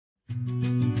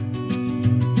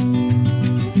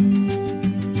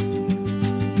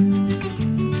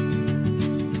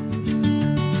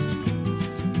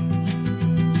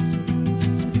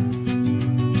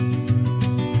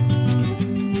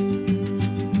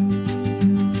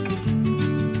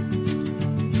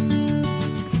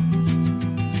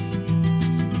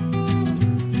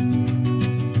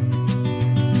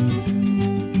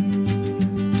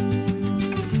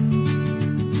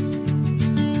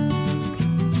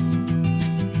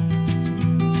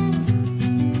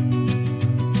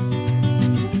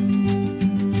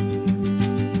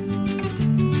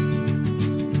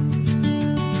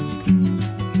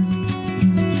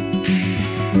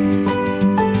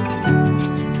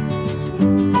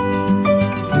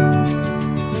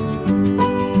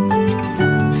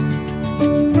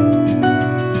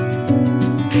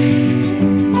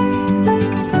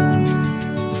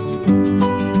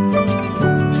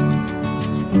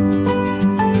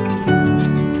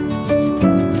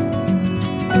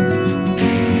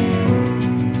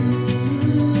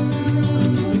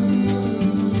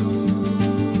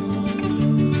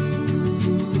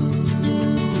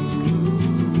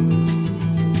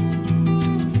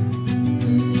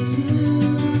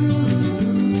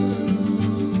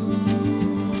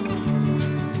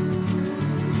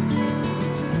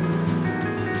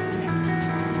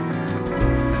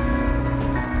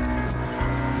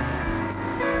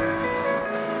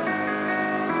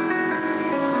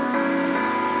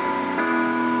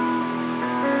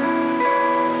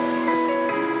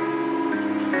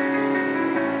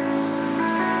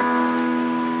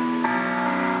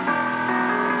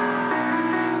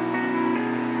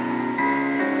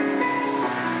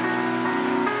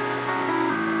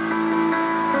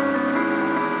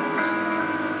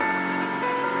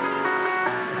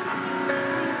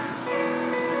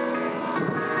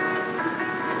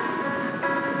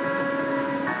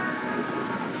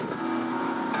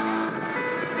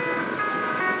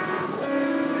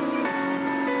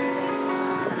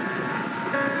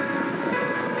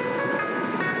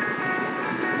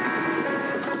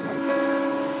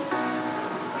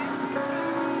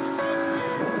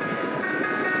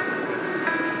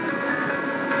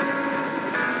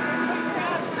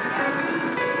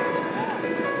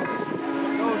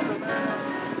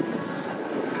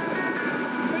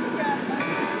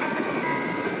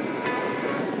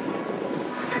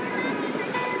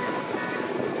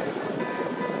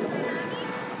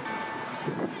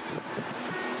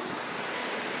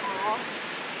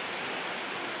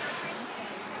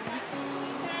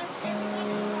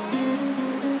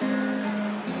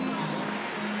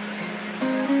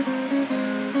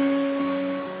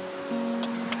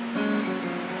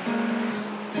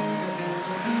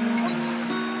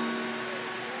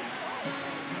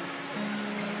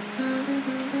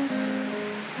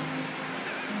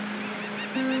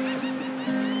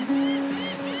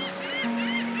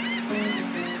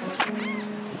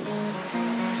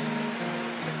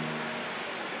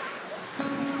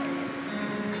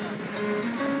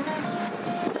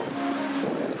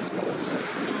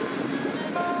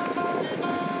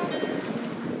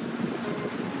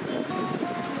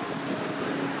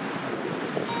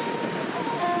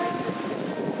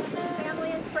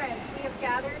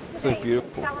today so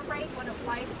to celebrate one of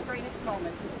life's greatest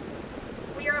moments.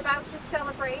 We are about to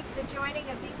celebrate the joining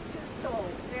of these two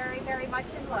souls, very, very much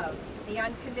in love, the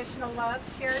unconditional love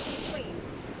shared between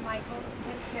Michael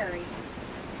and Karri.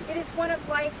 It is one of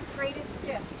life's greatest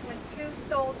gifts when two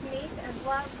souls meet and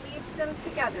love leads them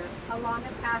together along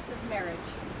a path of marriage.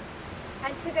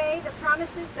 And today, the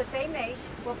promises that they make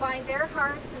will bind their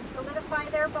hearts and solidify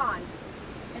their bond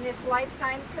in this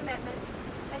lifetime commitment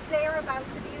as they are about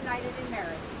to be united in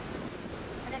marriage.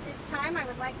 And at this time, I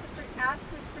would like to ask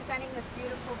who's presenting this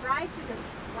beautiful bride to this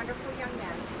wonderful young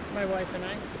man. My wife and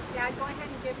I. Dad, go ahead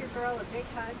and give your girl a big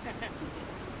hug.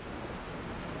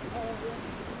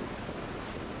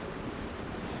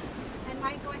 And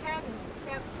Mike, go ahead and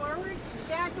step forward.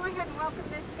 Dad, go ahead and welcome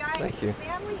this guy to the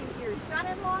family. He's your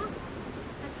son-in-law.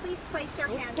 And please place their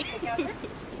hands together.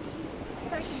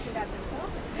 They can do that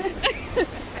themselves.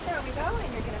 There we go,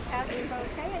 and you're going to pass your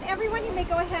bouquet. And everyone, you may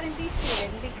go ahead and be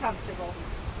seated and be comfortable.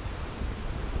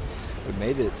 We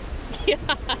made it. Yeah.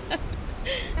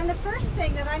 And the first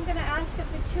thing that I'm going to ask of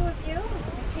the two of you is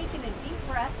to take in a deep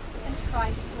breath and try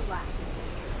to relax.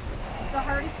 It's the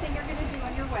hardest thing you're going to do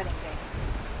on your wedding day.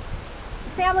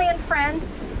 Family and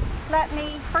friends, let me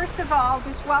first of all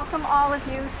just welcome all of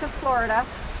you to Florida,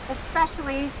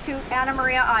 especially to Anna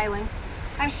Maria Island.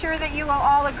 I'm sure that you will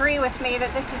all agree with me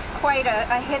that this is quite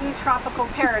a hidden tropical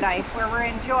paradise where we're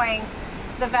enjoying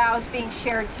the vows being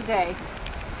shared today.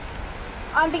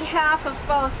 On behalf of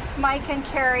both Mike and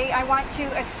Karri, I want to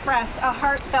express a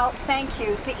heartfelt thank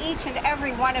you to each and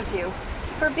every one of you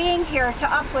for being here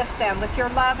to uplift them with your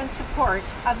love and support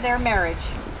of their marriage.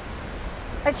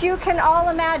 As you can all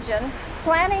imagine,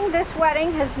 planning this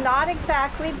wedding has not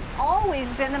exactly always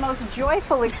been the most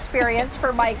joyful experience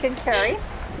for Mike and Karri,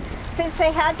 since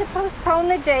they had to postpone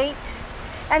the date,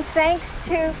 and thanks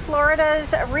to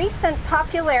Florida's recent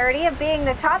popularity of being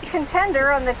the top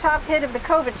contender on the top hit of the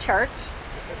COVID charts,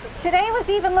 today was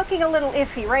even looking a little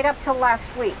iffy right up till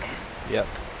last week. Yep.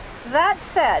 That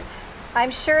said,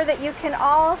 I'm sure that you can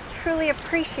all truly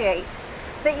appreciate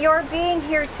that your being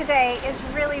here today is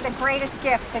really the greatest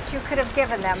gift that you could have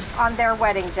given them on their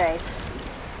wedding day.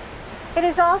 It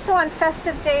is also on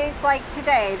festive days like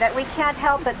today that we can't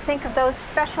help but think of those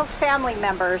special family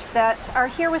members that are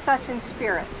here with us in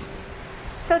spirit.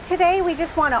 So today we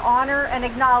just want to honor and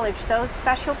acknowledge those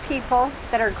special people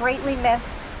that are greatly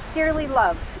missed, dearly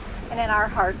loved, and in our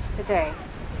hearts today.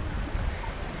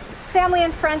 Family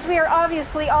and friends, we are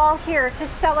obviously all here to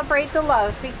celebrate the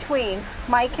love between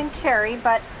Mike and Karri,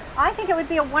 but I think it would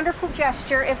be a wonderful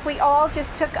gesture if we all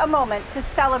just took a moment to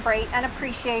celebrate and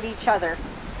appreciate each other.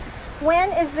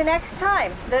 When is the next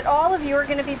time that all of you are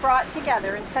going to be brought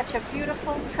together in such a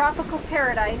beautiful tropical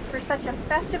paradise for such a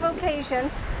festive occasion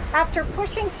after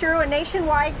pushing through a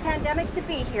nationwide pandemic to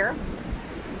be here?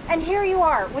 And here you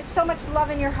are with so much love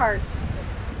in your hearts.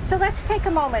 So let's take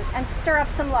a moment and stir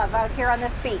up some love out here on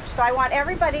this beach. So I want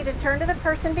everybody to turn to the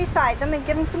person beside them and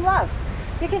give them some love.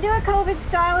 You can do it COVID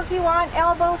style if you want,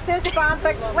 elbow, fist bump,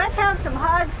 but let's have some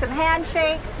hugs, some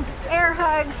handshakes, air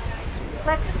hugs.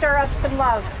 Let's stir up some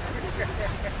love.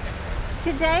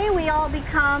 Today we all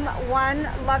become one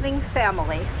loving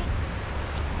family.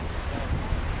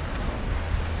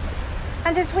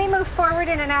 And as we move forward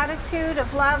in an attitude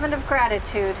of love and of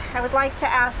gratitude, I would like to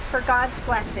ask for God's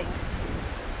blessings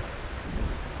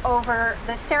over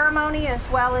the ceremony as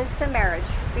well as the marriage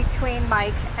between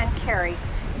Mike and Karri.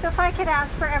 So if I could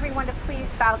ask for everyone to please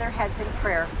bow their heads in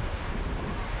prayer.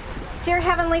 Dear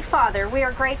Heavenly Father, we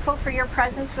are grateful for your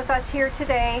presence with us here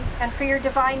today and for your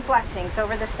divine blessings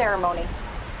over the ceremony.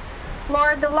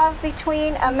 Lord, the love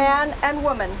between a man and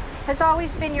woman has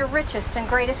always been your richest and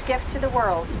greatest gift to the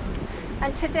world.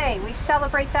 And today we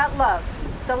celebrate that love,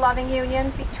 the loving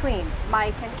union between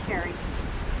Mike and Karri.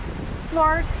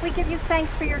 Lord, we give you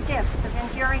thanks for your gifts of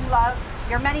enduring love,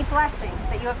 your many blessings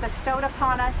that you have bestowed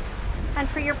upon us, and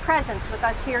for your presence with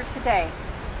us here today.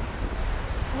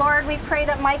 Lord, we pray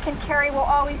that Mike and Karri will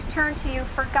always turn to you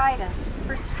for guidance,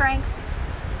 for strength,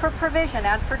 for provision,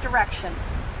 and for direction.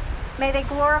 May they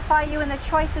glorify you in the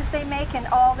choices they make and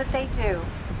all that they do.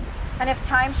 And if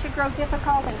times should grow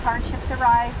difficult and hardships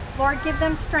arise, Lord, give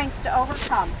them strength to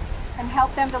overcome and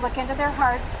help them to look into their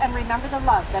hearts and remember the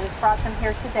love that has brought them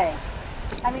here today.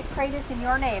 And we pray this in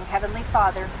your name, Heavenly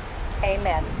Father.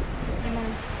 Amen.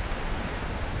 Amen.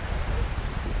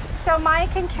 So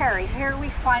Mike and Karri, here we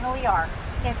finally are.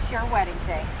 It's your wedding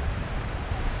day.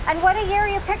 And what a year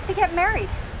you picked to get married.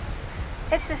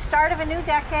 It's the start of a new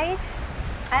decade.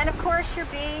 And of course, you're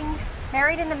being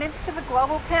married in the midst of a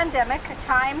global pandemic, a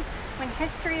time when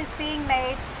history is being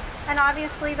made. And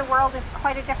obviously the world is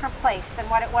quite a different place than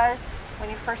what it was when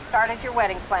you first started your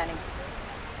wedding planning.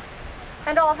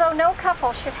 And although no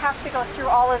couple should have to go through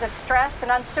all of the stress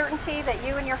and uncertainty that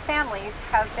you and your families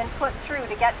have been put through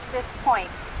to get to this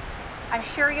point, I'm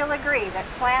sure you'll agree that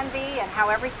Plan B and how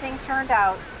everything turned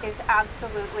out is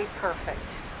absolutely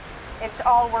perfect. It's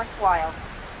all worthwhile.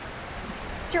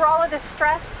 Through all of the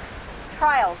stress,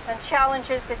 trials, and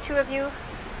challenges, the two of you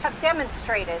have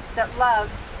demonstrated that love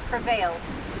prevails.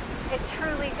 It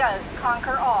truly does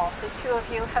conquer all. The two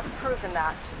of you have proven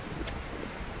that.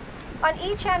 On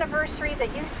each anniversary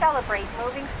that you celebrate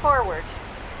moving forward,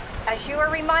 as you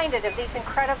are reminded of these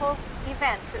incredible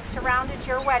events that surrounded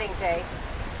your wedding day,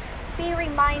 be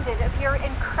reminded of your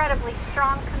incredibly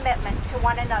strong commitment to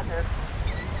one another,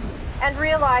 and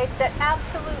realize that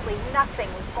absolutely nothing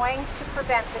was going to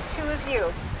prevent the two of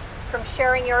you from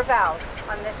sharing your vows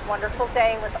on this wonderful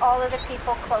day with all of the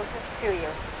people closest to you.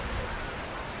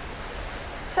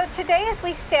 So today, as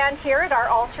we stand here at our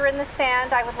altar in the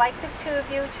sand, I would like the two of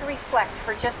you to reflect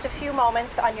for just a few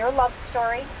moments on your love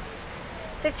story,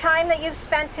 the time that you've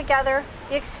spent together,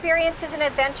 the experiences and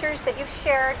adventures that you've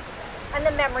shared, and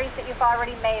the memories that you've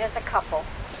already made as a couple.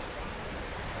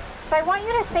 So I want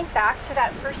you to think back to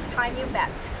that first time you met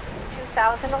in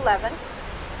 2011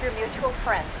 through mutual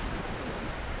friends.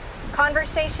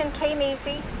 Conversation came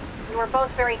easy, you were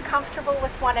both very comfortable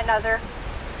with one another,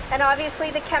 and obviously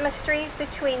the chemistry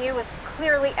between you was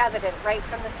clearly evident right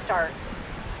from the start.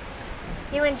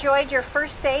 You enjoyed your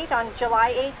first date on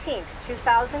July 18th,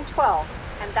 2012,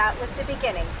 and that was the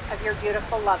beginning of your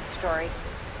beautiful love story.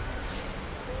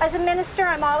 As a minister,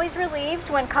 I'm always relieved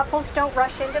when couples don't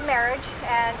rush into marriage,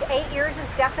 and 8 years is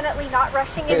definitely not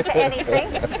rushing into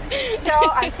anything. So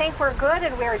I think we're good,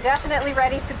 and we're definitely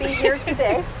ready to be here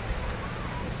today.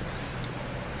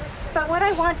 But what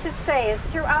I want to say is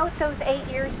throughout those 8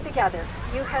 years together,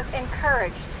 you have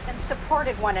encouraged and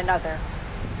supported one another.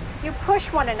 You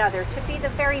push one another to be the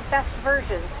very best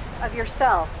versions of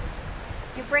yourselves.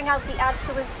 You bring out the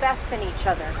absolute best in each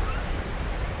other.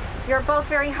 You're both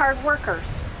very hard workers.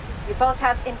 You both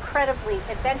have incredibly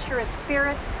adventurous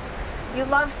spirits. You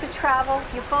love to travel.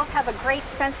 You both have a great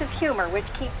sense of humor,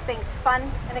 which keeps things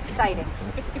fun and exciting.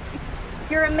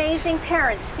 You're amazing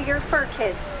parents to your fur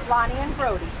kids, Lonnie and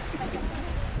Brody.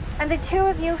 And the two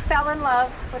of you fell in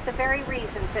love with the very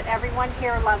reasons that everyone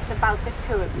here loves about the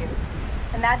two of you.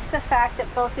 And that's the fact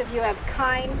that both of you have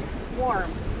kind, warm,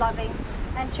 loving,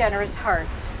 and generous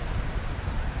hearts.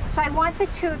 So I want the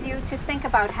two of you to think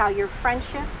about how your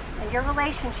friendship and your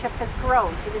relationship has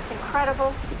grown to this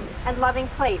incredible and loving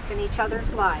place in each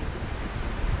other's lives.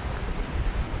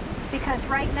 Because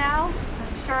right now,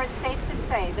 I'm sure it's safe to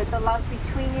say that the love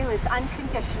between you is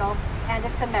unconditional and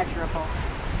it's immeasurable.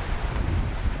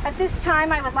 At this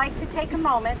time, I would like to take a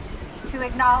moment to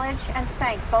acknowledge and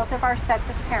thank both of our sets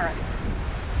of parents.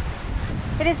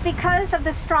 It is because of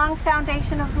the strong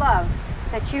foundation of love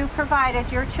that you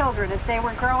provided your children as they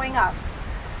were growing up,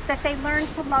 that they learned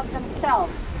to love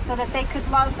themselves so that they could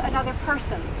love another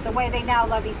person the way they now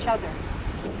love each other.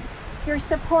 Your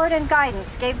support and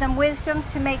guidance gave them wisdom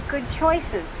to make good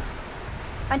choices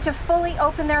and to fully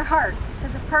open their hearts to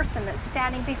the person that's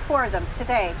standing before them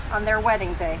today on their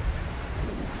wedding day.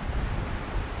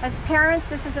 As parents,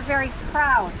 this is a very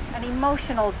proud and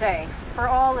emotional day for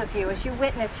all of you as you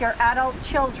witness your adult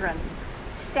children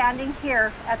standing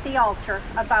here at the altar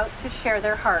about to share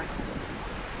their hearts.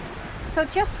 So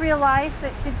just realize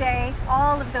that today,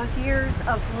 all of those years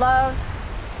of love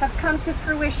have come to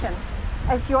fruition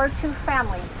as your two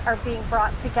families are being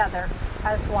brought together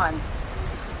as one.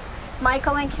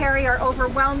 Michael and Karri are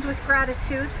overwhelmed with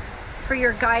gratitude for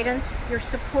your guidance, your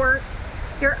support,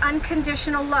 your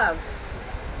unconditional love,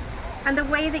 and the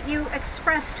way that you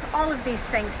expressed all of these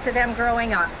things to them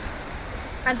growing up.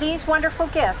 And these wonderful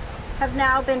gifts have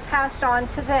now been passed on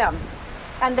to them,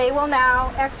 and they will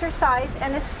now exercise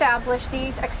and establish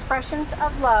these expressions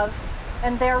of love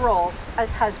in their roles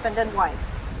as husband and wife.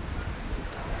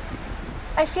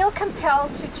 I feel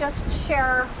compelled to just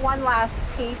share one last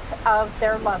piece of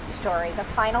their love story, the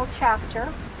final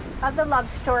chapter of the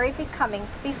love story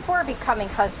before becoming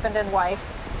husband and wife,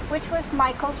 which was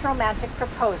Michael's romantic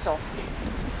proposal.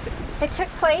 It took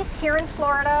place here in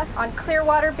Florida on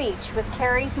Clearwater Beach with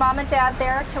Karri's mom and dad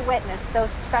there to witness those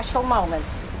special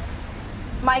moments.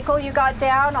 Michael, you got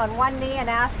down on one knee and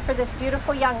asked for this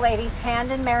beautiful young lady's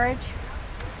hand in marriage.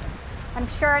 I'm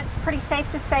sure it's pretty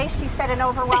safe to say she said an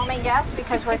overwhelming yes,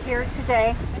 because we're here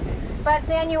today. But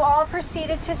then you all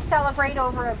proceeded to celebrate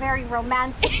over a very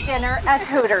romantic dinner at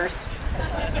Hooters.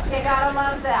 You gotta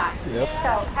love that. Yep.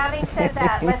 So, having said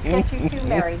that, let's get you two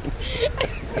married.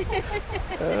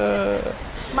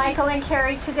 Michael and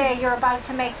Karri, today you're about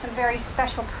to make some very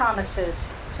special promises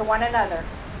to one another.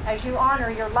 as you honor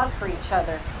your love for each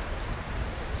other.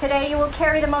 Today you will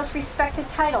carry the most respected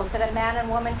titles that a man and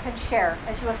woman can share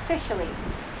as you officially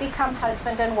become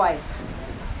husband and wife.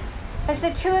 As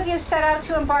the two of you set out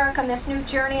to embark on this new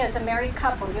journey as a married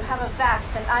couple, you have a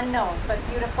vast and unknown but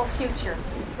beautiful future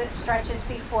that stretches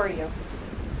before you.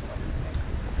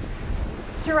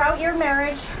 Throughout your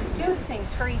marriage, do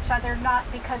things for each other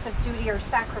not because of duty or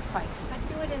sacrifice, but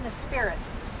do it in the spirit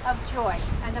of joy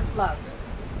and of love.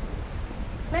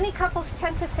 Many couples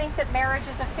tend to think that marriage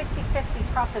is a 50-50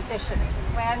 proposition,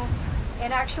 when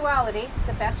in actuality,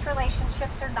 the best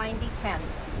relationships are 90-10.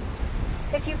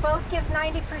 If you both give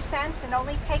 90% and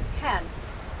only take 10,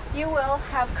 you will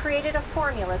have created a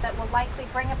formula that will likely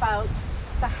bring about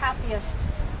the happiest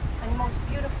and most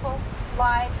beautiful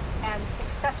lives and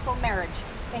successful marriage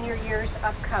in your years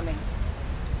upcoming.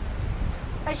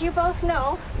 As you both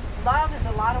know, love is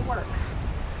a lot of work,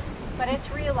 but it's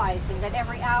realizing that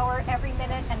every hour, every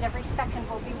minute, and every second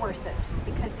will be worth it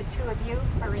because the two of you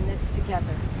are in this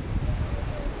together.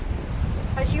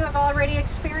 As you have already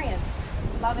experienced,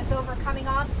 love is overcoming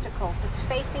obstacles, it's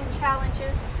facing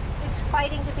challenges, it's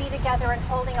fighting to be together and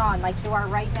holding on like you are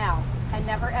right now, and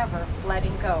never ever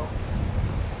letting go.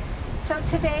 So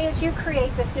today, as you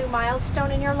create this new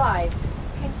milestone in your lives,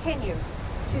 continue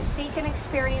to seek and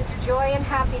experience joy and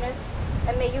happiness,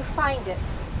 and may you find it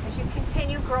as you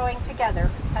continue growing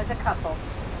together as a couple.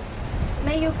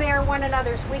 May you bear one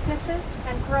another's weaknesses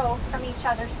and grow from each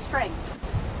other's strengths.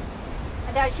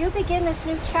 And as you begin this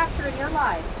new chapter in your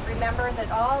lives, remember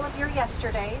that all of your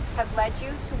yesterdays have led you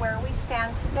to where we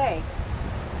stand today.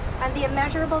 And the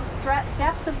immeasurable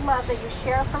depth of love that you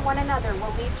share for one another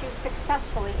will lead you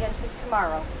successfully into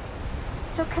tomorrow.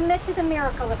 So commit to the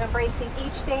miracle of embracing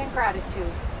each day in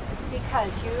gratitude,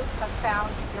 because you have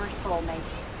found your soulmate.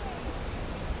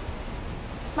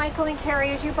 Michael and Karri,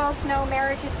 as you both know,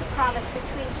 marriage is the promise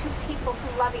between two people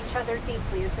who love each other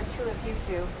deeply, as the two of you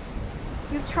do.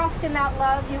 You trust in that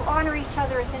love, you honor each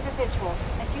other as individuals,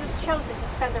 and you've chosen to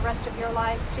spend the rest of your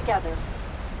lives together.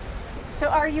 So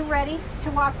are you ready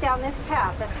to walk down this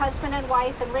path as husband and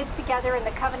wife and live together in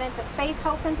the covenant of faith,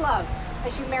 hope, and love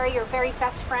as you marry your very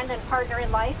best friend and partner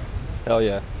in life? Hell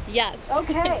yeah. Yes.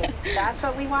 Okay, that's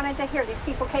what we wanted to hear. These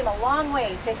people came a long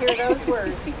way to hear those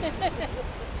words.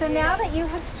 So now that you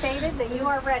have stated that you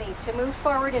are ready to move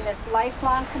forward in this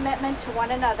lifelong commitment to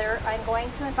one another, I'm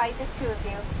going to invite the two of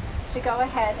you to go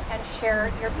ahead and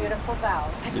share your beautiful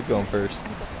vows. You're going first.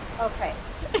 Okay.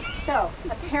 So,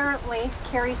 apparently,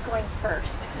 Karri's going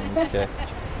first. Okay.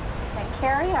 And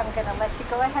Karri, I'm going to let you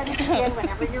go ahead and begin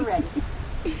whenever you're ready.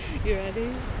 You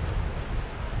ready?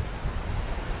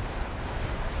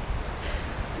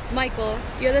 Michael,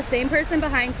 you're the same person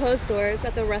behind closed doors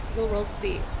that the rest of the world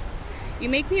sees. You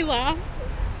make me laugh.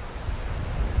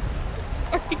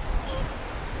 Sorry.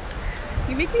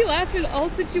 You make me laugh in all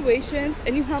situations,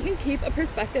 and you help me keep a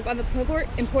perspective on the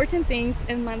important things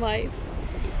in my life.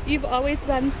 You've always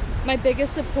been my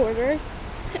biggest supporter,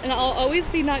 and I'll always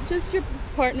be not just your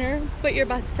partner, but your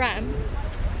best friend.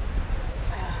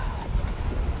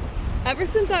 Ever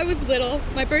since I was little,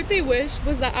 my birthday wish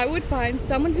was that I would find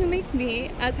someone who makes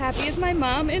me as happy as my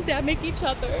mom and dad make each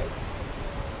other.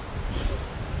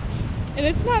 And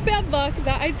it's not bad luck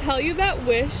that I tell you that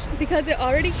wish, because it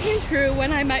already came true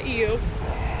when I met you.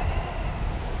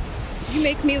 You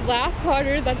make me laugh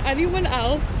harder than anyone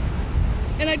else,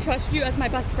 and I trust you as my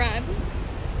best friend.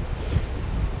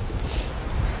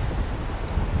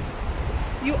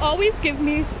 You always give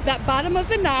me that bottom of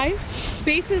the ninth,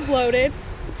 bases loaded,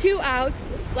 2 outs,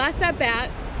 last at bat,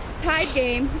 tied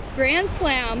game, grand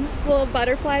slam, full of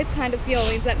butterflies kind of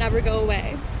feelings that never go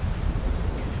away.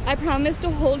 I promise to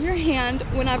hold your hand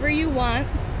whenever you want,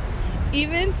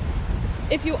 even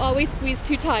if you always squeeze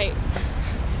too tight.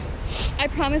 I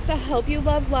promise to help you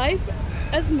love life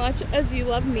as much as you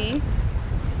love me.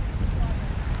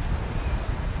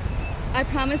 I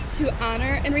promise to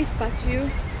honor and respect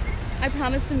you. I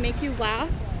promise to make you laugh.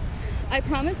 I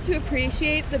promise to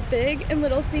appreciate the big and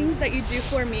little things that you do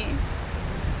for me.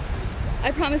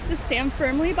 I promise to stand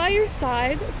firmly by your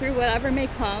side through whatever may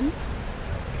come.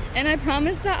 And I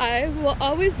promise that I will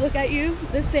always look at you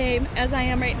the same as I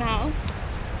am right now.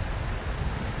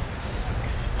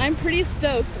 I'm pretty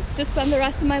stoked to spend the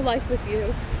rest of my life with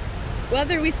you.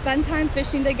 Whether we spend time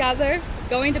fishing together,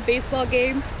 going to baseball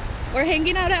games, or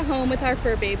hanging out at home with our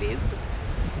fur babies.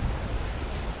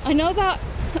 I know that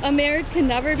a marriage can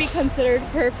never be considered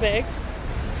perfect,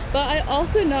 but I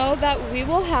also know that we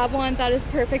will have one that is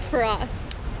perfect for us.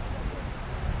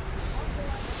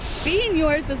 Being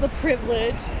yours is a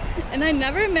privilege, and I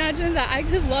never imagined that I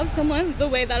could love someone the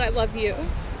way that I love you.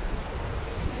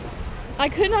 I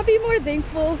could not be more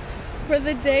thankful for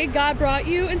the day God brought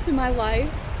you into my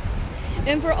life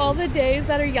and for all the days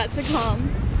that are yet to come.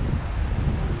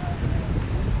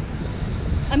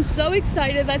 I'm so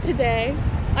excited that today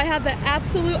I have the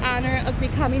absolute honor of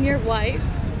becoming your wife.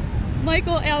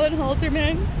 Michael Allen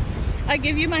Halterman, I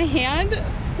give you my hand,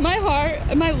 my heart,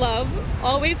 and my love,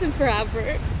 always and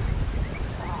forever.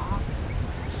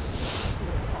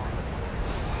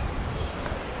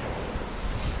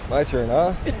 My turn,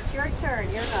 huh? It's your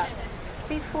turn. You're up.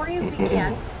 Before you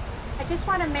begin, I just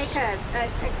want to make a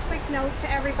quick note to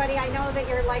everybody. I know that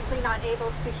you're likely not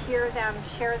able to hear them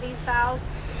share these vows.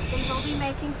 They will be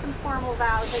making some formal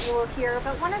vows that you will hear.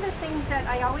 But one of the things that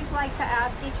I always like to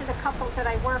ask each of the couples that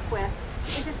I work with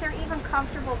is if they're even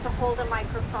comfortable to hold a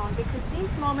microphone, because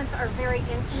these moments are very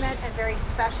intimate and very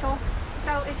special.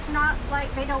 So it's not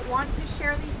like they don't want to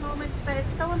share these moments, but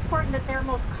it's so important that they're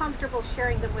most comfortable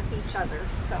sharing them with each other.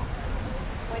 So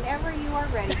whenever you are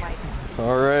ready, Mike.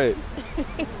 All right.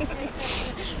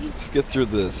 Let's get through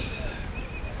this.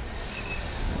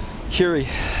 Karri,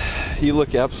 you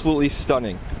look absolutely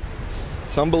stunning.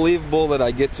 It's unbelievable that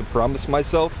I get to promise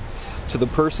myself to the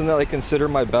person that I consider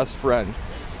my best friend.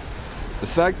 The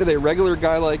fact that a regular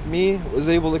guy like me was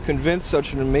able to convince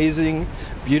such an amazing,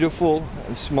 beautiful,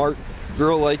 and smart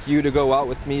girl like you to go out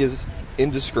with me is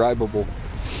indescribable.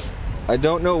 I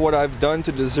don't know what I've done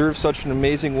to deserve such an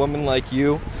amazing woman like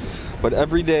you, but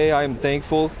every day I am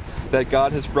thankful that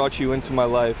God has brought you into my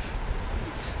life.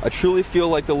 I truly feel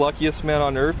like the luckiest man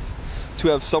on earth to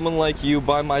have someone like you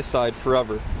by my side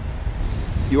forever.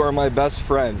 You are my best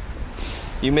friend.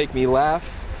 You make me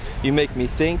laugh, you make me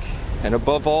think, and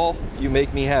above all, you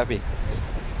make me happy.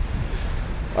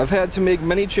 I've had to make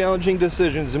many challenging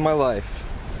decisions in my life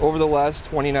over the last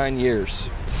 29 years,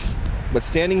 but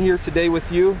standing here today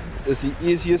with you is the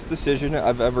easiest decision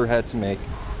I've ever had to make.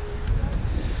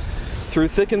 Through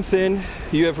thick and thin,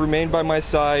 you have remained by my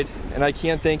side, and I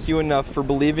can't thank you enough for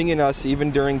believing in us even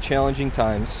during challenging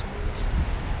times.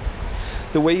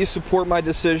 The way you support my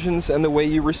decisions and the way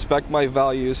you respect my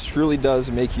values truly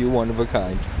does make you one of a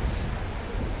kind.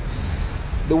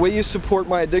 The way you support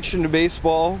my addiction to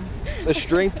baseball, the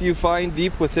strength you find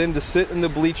deep within to sit in the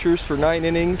bleachers for 9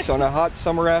 innings on a hot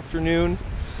summer afternoon,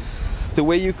 the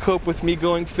way you cope with me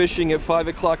going fishing at 5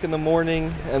 o'clock in the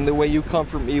morning, and the way you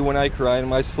comfort me when I cry in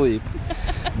my sleep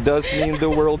does mean the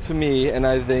world to me, and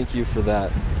I thank you for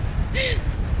that.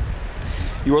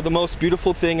 You are the most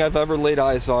beautiful thing I've ever laid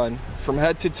eyes on. From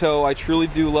head to toe, I truly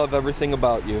do love everything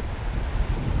about you.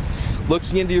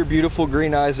 Looking into your beautiful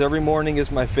green eyes every morning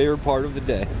is my favorite part of the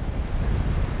day.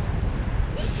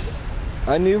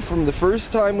 I knew from the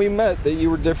first time we met that you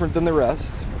were different than the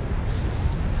rest.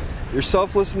 Your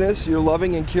selflessness, your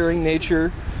loving and caring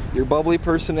nature, your bubbly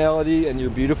personality, and your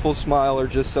beautiful smile are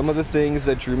just some of the things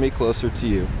that drew me closer to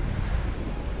you.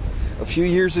 A few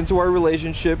years into our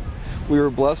relationship, we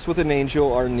were blessed with an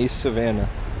angel, our niece Savannah.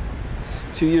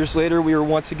 2 years later, we were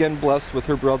once again blessed with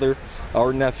her brother,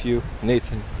 our nephew,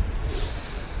 Nathan.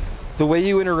 The way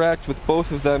you interact with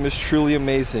both of them is truly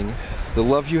amazing. The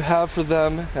love you have for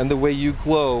them and the way you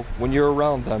glow when you're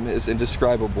around them is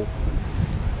indescribable.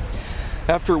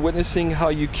 After witnessing how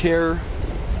you care,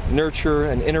 nurture,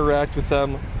 and interact with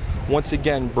them, once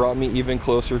again brought me even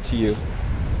closer to you.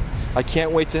 I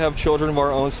can't wait to have children of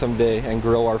our own someday and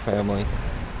grow our family.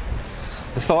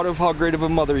 The thought of how great of a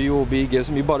mother you will be gives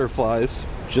me butterflies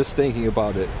just thinking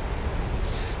about it.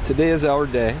 Today is our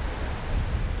day.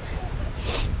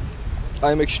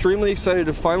 I am extremely excited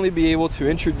to finally be able to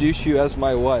introduce you as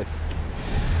my wife.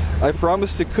 I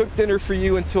promise to cook dinner for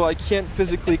you until I can't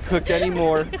physically cook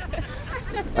anymore.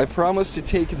 I promise to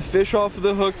take the fish off of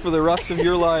the hook for the rest of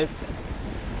your life.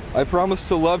 I promise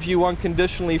to love you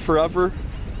unconditionally forever.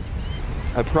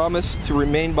 I promise to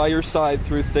remain by your side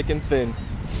through thick and thin,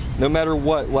 no matter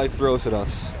what life throws at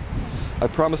us. I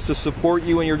promise to support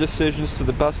you in your decisions to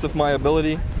the best of my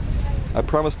ability. I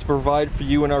promise to provide for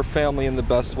you and our family in the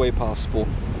best way possible.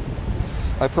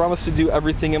 I promise to do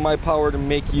everything in my power to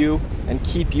make you and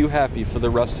keep you happy for the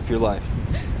rest of your life.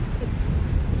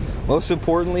 Most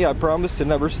importantly, I promise to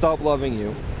never stop loving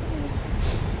you.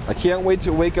 I can't wait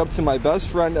to wake up to my best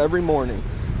friend every morning.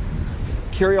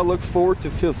 Karri, I look forward to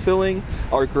fulfilling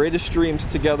our greatest dreams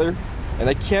together, and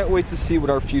I can't wait to see what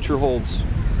our future holds.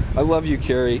 I love you,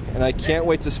 Karri, and I can't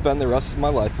wait to spend the rest of my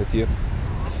life with you.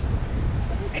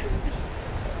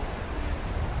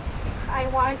 I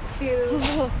want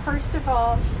to, first of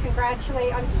all,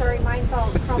 congratulate, I'm sorry, mine's all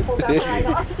crumpled up right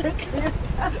off the tip.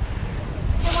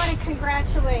 I want to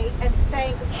congratulate and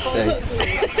thank both Thanks. of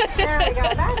you. There we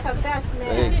go, that's a best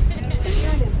man. Thanks. He's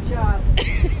doing his job.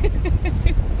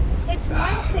 It's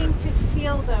one thing to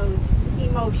feel those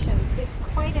emotions. It's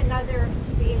quite another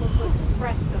to be able to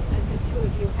express them as the two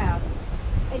of you have.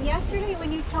 And yesterday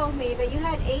when you told me that you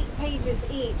had 8 pages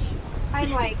each,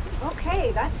 I'm like,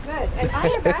 okay, that's good. And I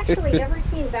have actually never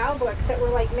seen vow books that were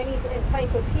like mini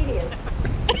encyclopedias.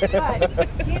 But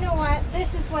do you know what?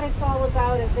 This is what it's all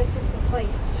about, and this is the place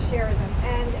to share them.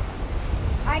 And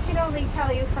I can only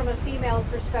tell you from a female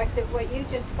perspective, what you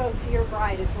just spoke to your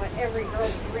bride is what every girl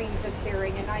dreams of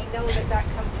hearing. And I know that that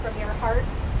comes from your heart,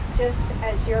 just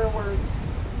as your words,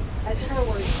 as her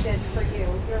words did for you.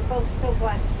 You're both so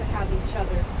blessed to have each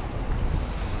other.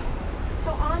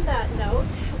 So on that note,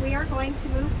 we are going to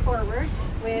move forward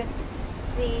with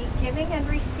the giving and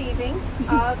receiving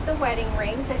of the wedding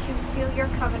rings as you seal your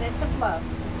covenant of love.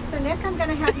 So Nick, I'm going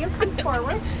to have you come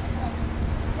forward.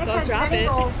 Nick has many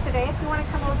rolls today. If you want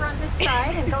to come over on this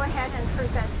side and go ahead and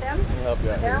present them. I'll help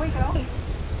you out there here. we go.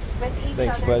 With each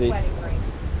Thanks, other's buddy. wedding ring.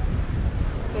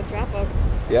 Good drop up.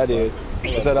 Yeah, dude.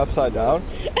 Is that upside down?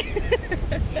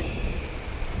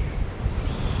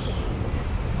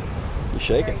 You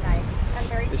shaking? Very nice. I'm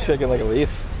very You're careful. shaking like a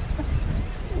leaf.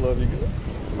 Love you.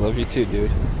 Love you too,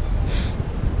 dude.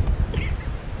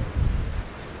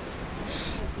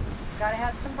 Gotta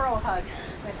have some bro hugs.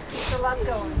 Let's keep the love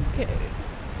going. Okay.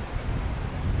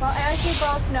 Well, as you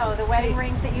both know, the wedding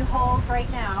rings that you hold right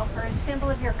now are a symbol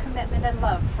of your commitment and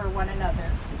love for one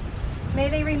another. May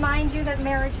they remind you that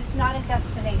marriage is not a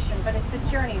destination, but it's a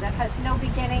journey that has no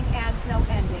beginning and no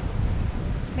ending.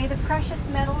 May the precious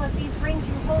metal of these rings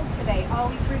you hold today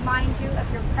always remind you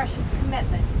of your precious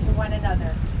commitment to one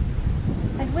another.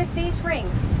 And with these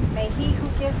rings, may he who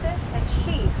gives it and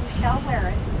she who shall wear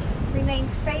it remain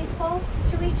faithful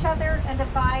to each other and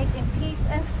abide in peace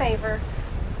and favor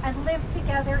and live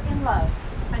together in love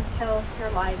until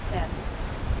your lives end.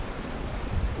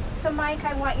 So Mike,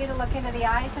 I want you to look into the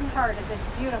eyes and heart of this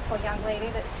beautiful young lady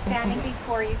that's standing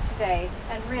before you today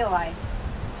and realize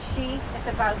she is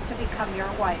about to become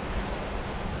your wife.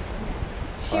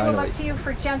 She will look to you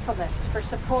for gentleness, for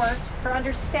support, for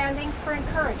understanding, for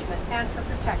encouragement, and for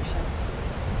protection.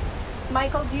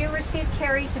 Michael, do you receive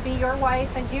Karri to be your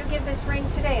wife, and do you give this ring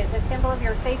today as a symbol of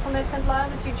your faithfulness and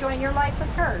love as you join your life with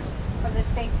hers from this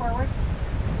day forward?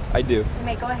 I do. You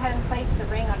may go ahead and place the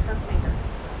ring on her finger.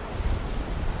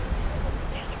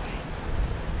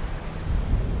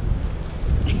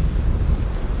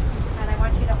 And I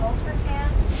want you to hold her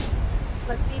hand,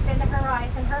 look deep into her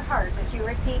eyes and her heart as you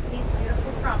repeat these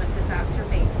beautiful promises after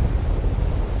me.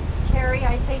 Karri,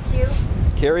 I take you.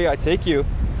 Karri, I take you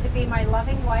To be my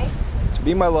loving wife. to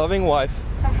be my loving wife,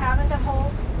 To have and to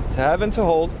hold. to have and to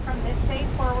hold From this day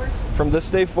forward. from this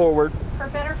day forward, For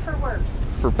better, for worse.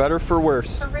 for better, for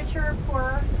worse, For richer or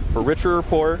poorer. for richer or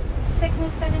poor, In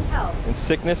sickness and in health. in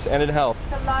sickness and in health,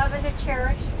 To love and to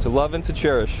cherish. to love and to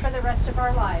cherish For the rest of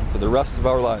our lives. for the rest of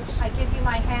our lives. I give you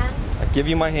my hand. I give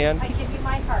you my hand, I give you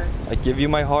my heart. I give you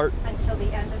my heart Until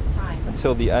the end of time.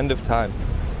 until the end of time.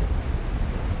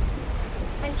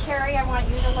 And Karri, I want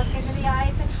you to look into the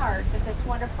eyes and heart of this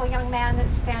wonderful young man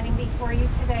that's standing before you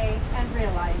today and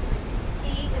realize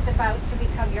he is about to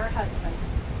become your husband.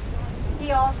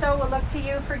 He also will look to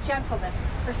you for gentleness,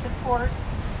 for support,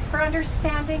 for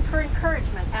understanding, for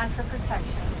encouragement, and for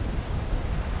protection.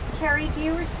 Karri, do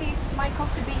you receive Michael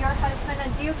to be your husband,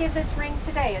 and do you give this ring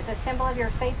today as a symbol of your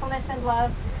faithfulness and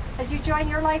love as you join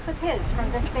your life with his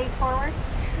from this day forward?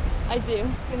 I do.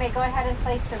 You may go ahead and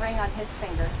place the ring on his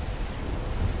finger.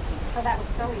 Oh, that was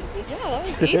so easy. Yeah, that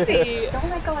was easy. Don't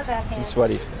let go of that hand. I'm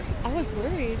sweaty. I was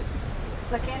worried.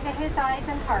 Look into his eyes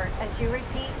and heart as you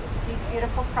repeat these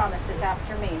beautiful promises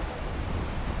after me.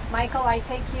 Michael, I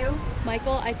take you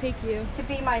Michael, I take you to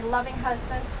be my loving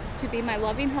husband, to be my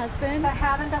loving husband, to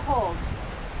have and to hold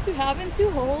to have and to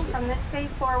hold from this day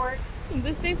forward, from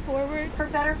this day forward, for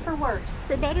better, for worse,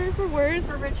 for better or for worse,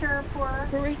 for richer or poorer,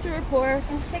 for richer or poor,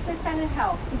 in sickness and in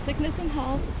health, in sickness and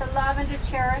health, to love and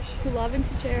to cherish to love and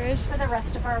to cherish for the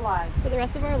rest of our lives. for the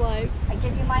rest of our lives. I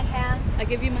give you my hand, I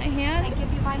give you my I hand,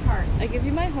 give you my heart, I give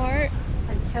you my heart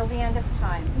until the end of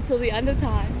time. until the end of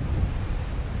time.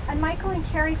 And Michael and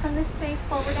Karri, from this day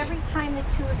forward, every time the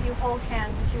two of you hold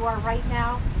hands as you are right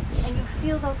now, and you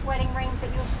feel those wedding rings that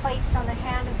you have placed on the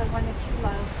hand of the one that you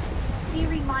love, be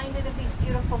reminded of these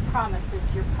beautiful promises,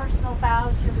 your personal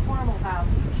vows, your formal vows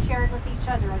that you've shared with each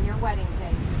other on your wedding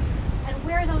day. And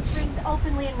wear those rings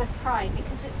openly and with pride,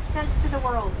 because it says to the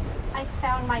world, I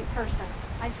found my person.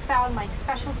 I found my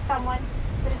special someone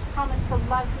that has promised to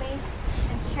love me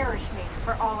and cherish me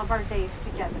for all of our days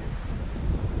together.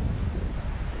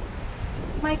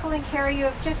 Michael and Karri, you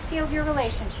have just sealed your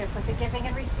relationship with the giving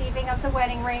and receiving of the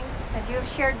wedding rings, and you have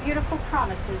shared beautiful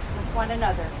promises with one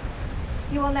another.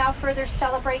 You will now further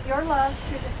celebrate your love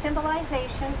through the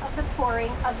symbolization of the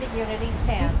pouring of the unity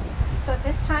sand. So at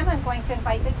this time, I'm going to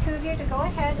invite the two of you to go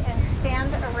ahead and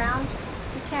stand around.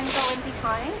 You can go in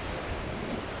behind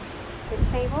the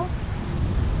table.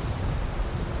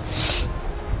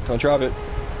 Don't drop it.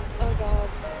 Oh God.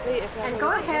 Wait, if And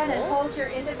go ahead and hold your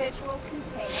individual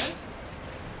containers.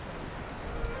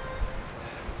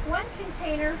 One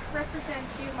container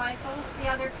represents you, Michael. The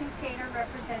other container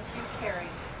represents you, Karri.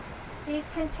 These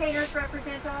containers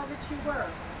represent all that you were,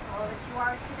 all that you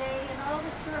are today, and all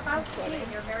that you're about to be in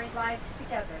your married lives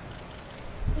together.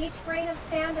 Each grain of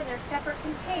sand in their separate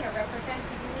container represents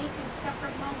a unique and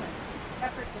separate moment,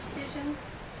 separate decision,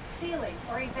 feeling,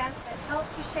 or event that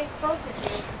helped to shape both of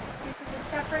you into the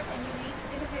separate and unique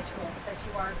individuals that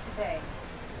you are today.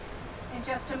 In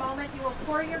just a moment, you will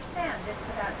pour your sand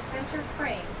into that center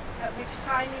frame, at which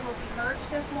time you will be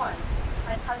merged as one,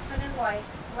 as husband and wife,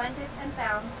 blended and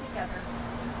bound together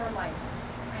for life.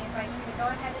 I invite you to go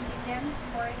ahead and begin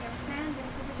pouring your sand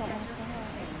into the center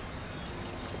container.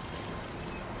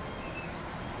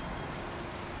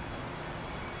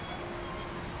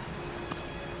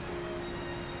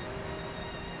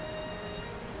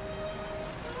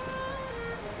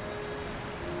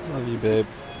 Love you, babe.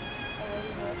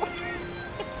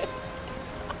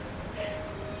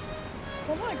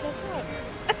 Come on, catch up.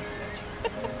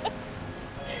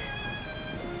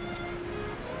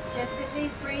 Just as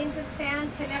these grains of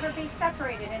sand can never be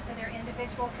separated into their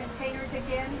individual containers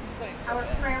again, our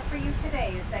prayer for you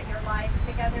today is that your lives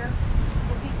together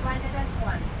will be blended as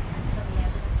one until the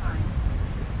end of time.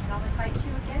 And I'll invite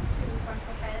you again to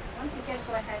once again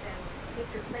go ahead and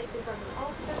take your places on the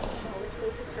altar and always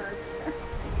need to turn.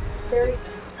 Very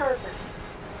perfect.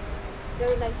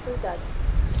 Very nicely done.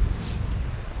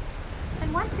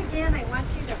 And once again, I want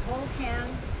you to hold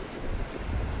hands.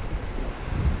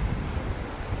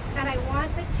 And I want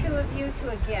the two of you to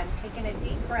again take in a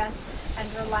deep breath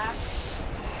and relax.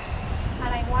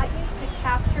 And I want you to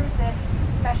capture this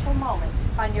special moment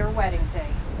on your wedding day.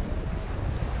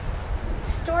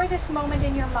 Store this moment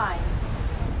in your mind.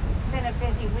 It's been a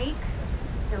busy week.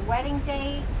 Your wedding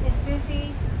day is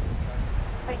busy.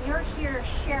 But you're here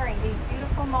sharing these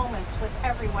beautiful moments with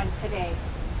everyone today.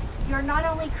 You're not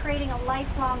only creating a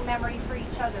lifelong memory for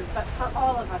each other, but for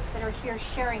all of us that are here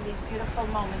sharing these beautiful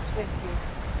moments with you.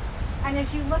 And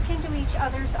as you look into each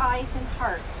other's eyes and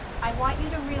hearts, I want you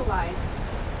to realize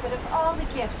that of all the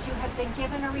gifts you have been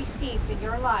given or received in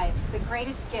your lives, the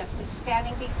greatest gift is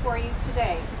standing before you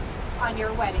today on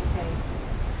your wedding day.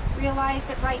 Realize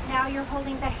that right now you're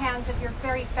holding the hands of your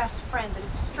very best friend that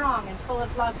is strong and full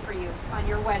of love for you on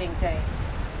your wedding day.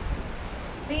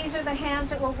 These are the hands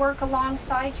that will work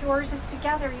alongside yours as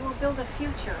together you will build a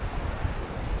future.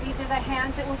 These are the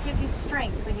hands that will give you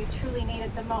strength when you truly need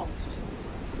it the most.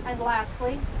 And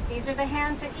lastly, these are the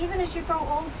hands that even as you grow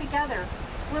old together,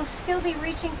 will still be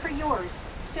reaching for yours,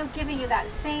 still giving you that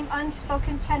same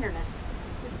unspoken tenderness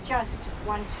with just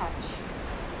one touch.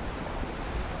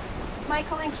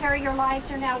 Michael and Karri, your lives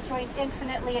are now joined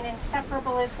infinitely and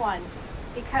inseparable as one,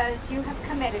 because you have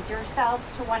committed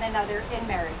yourselves to one another in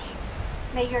marriage.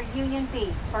 May your union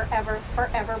be forever,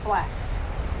 forever blessed.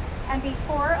 And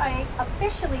before I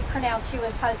officially pronounce you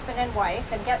as husband and wife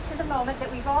and get to the moment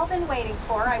that we've all been waiting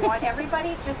for, I want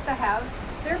everybody just to have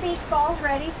their beach balls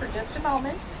ready for just a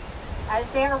moment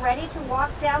as they are ready to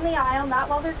walk down the aisle, not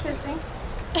while they're kissing.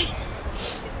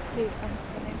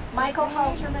 Michael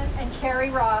Halterman and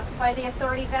Karri Roth, by the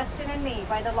authority vested in me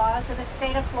by the laws of the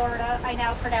state of Florida, I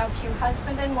now pronounce you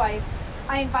husband and wife.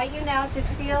 I invite you now to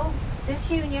seal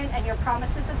this union and your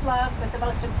promises of love with the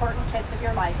most important kiss of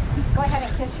your life. Go ahead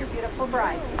and kiss your beautiful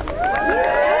bride.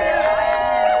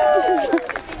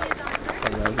 I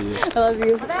love you. I love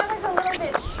you. Well, that was a little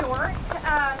bit short,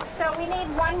 so we need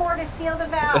one more to seal the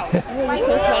vows. You're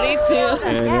so funny too.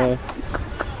 Yes.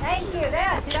 Thank you.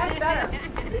 That's better.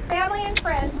 Family and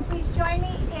friends, please join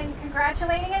me in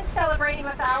congratulating and celebrating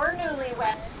with our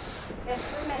newlyweds,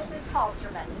 Mr. and Mrs.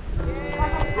 Halterman.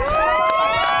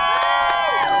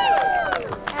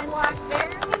 And walk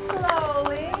very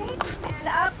slowly and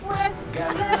upwards to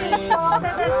the balls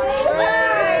at the same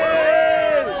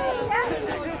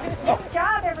time. Good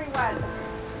job, everyone.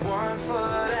 One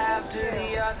foot after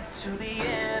the other to the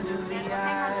end of the Hang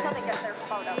on until aisle. they get their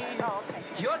photo. Oh, okay.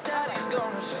 Your daddy's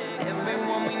gonna shake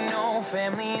everyone we know,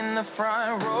 family in the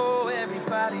front row,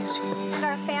 everybody's Is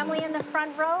our here. family in the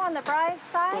front row on the bride's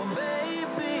side? Oh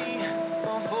baby,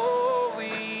 before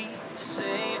we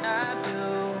say I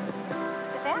do,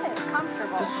 Savannah is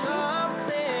comfortable. there's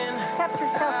something Kept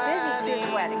herself busy through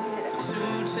the wedding today. to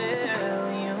tell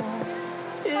you.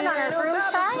 gentlemen on our groom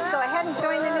side, go ahead and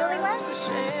join the newlyweds.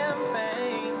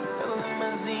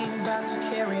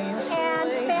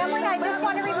 And family, I just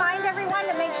want to remind everyone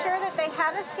to make sure that they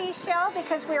have a seashell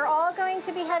because we're all going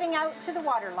to be heading out to the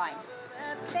water line.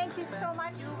 Thank you so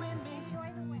much.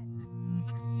 Enjoy the wedding.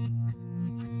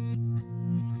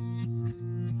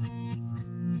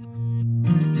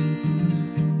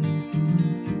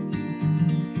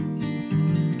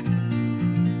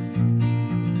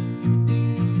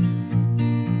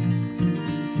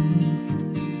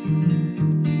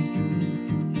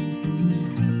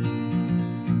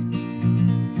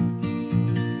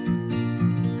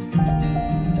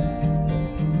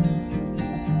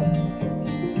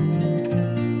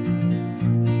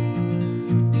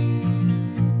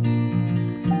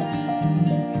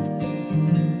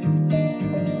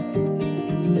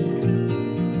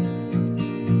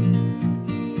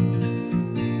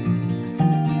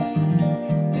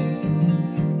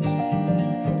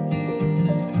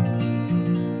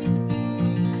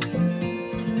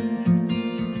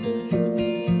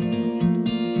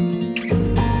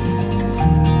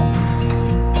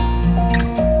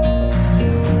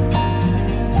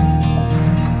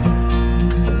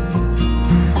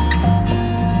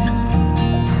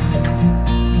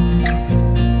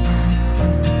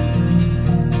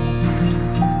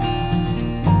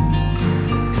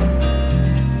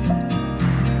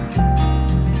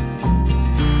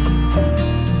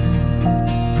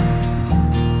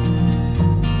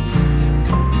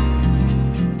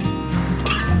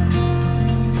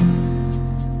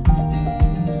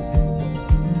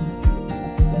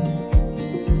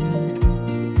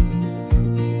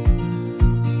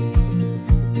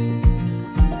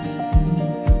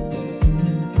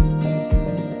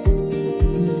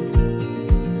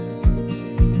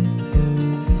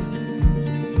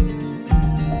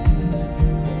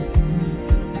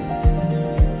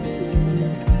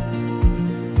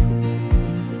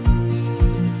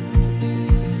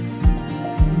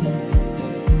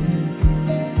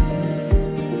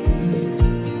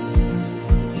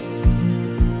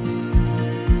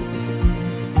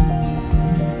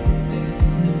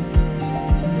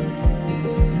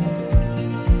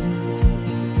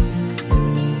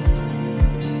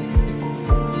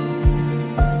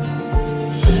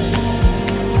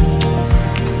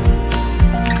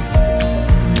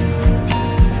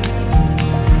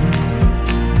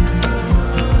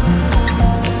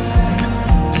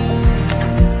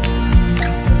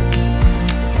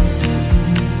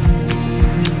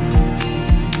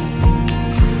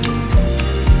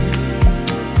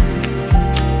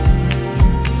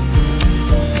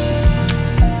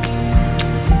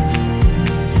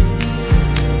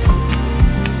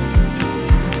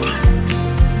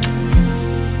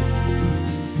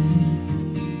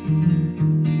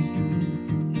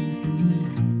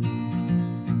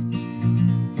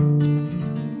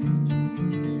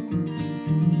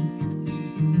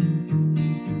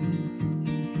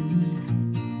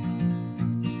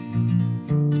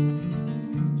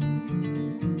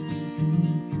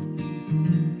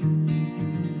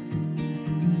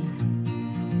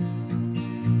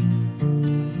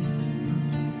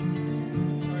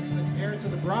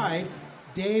 bride,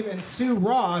 Dave and Sue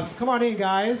Roth. Come on in,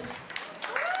 guys.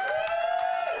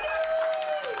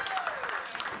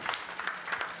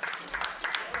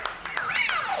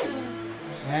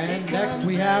 And next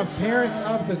we have parents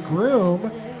of the groom,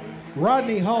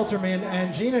 Rodney Halterman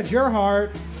and Gina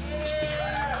Gerhardt.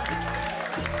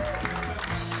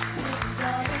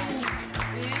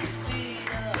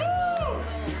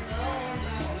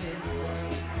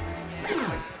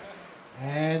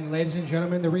 And ladies and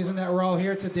gentlemen, the reason that we're all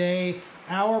here today,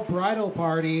 our bridal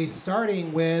party,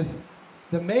 starting with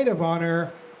the maid of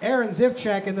honor, Aaron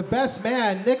Zivchak, and the best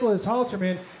man, Nicholas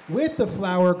Halterman, with the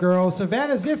flower girl,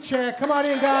 Savannah Zivchak. Come on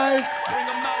in, guys. Bring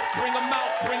them out, bring them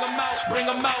out, bring them out, bring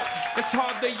them out. It's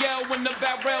hard to yell when the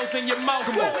barrel's in your mouth.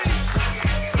 Come on.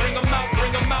 Bring them out,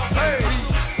 bring them out. Hey.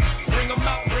 Bring them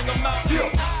out, bring them out.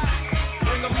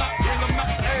 Bring them out, bring them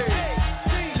out. Hey.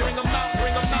 Bring them out,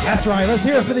 bring them out. That's right. Let's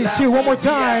hear it for these two one more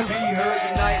time.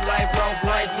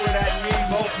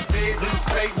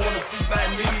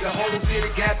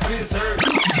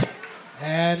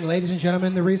 And ladies and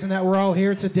gentlemen, the reason that we're all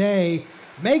here today,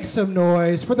 make some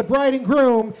noise for the bride and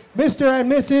groom, Mr.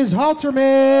 and Mrs.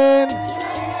 Halterman.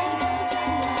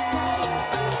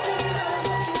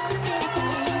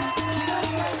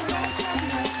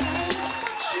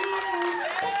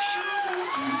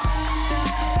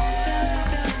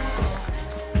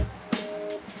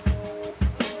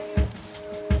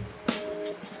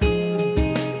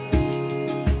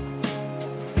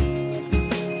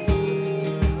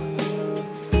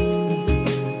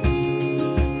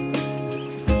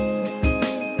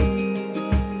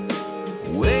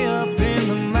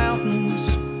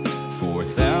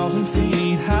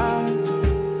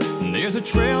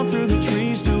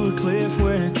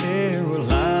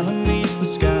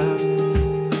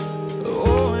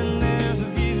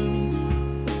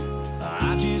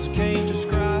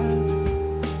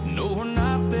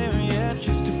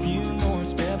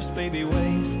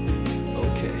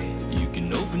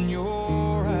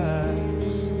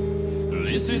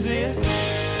 is it.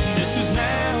 This is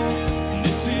now.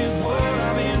 This is what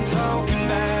I've been talking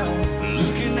about.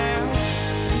 Looking out,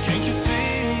 can't you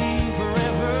see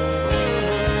forever?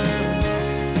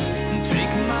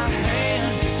 Take my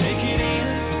hand, just take it in.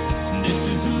 This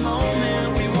is a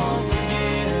moment we won't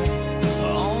forget.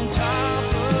 On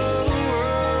top of the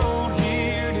world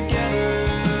here together.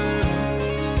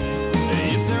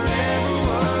 If there ever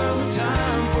was a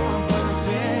time for a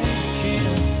perfect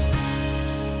kiss,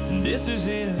 this is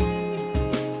it.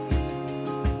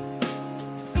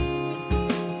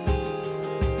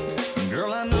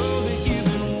 Girl, I know that you've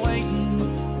been waiting,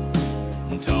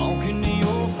 talking to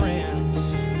your friends,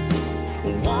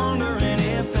 wondering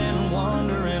if and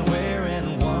wondering where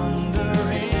and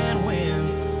wondering when.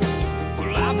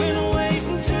 Well, I've been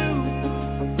waiting too,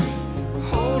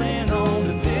 holding on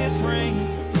to this ring,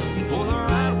 for the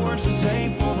right words to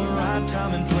say, for the right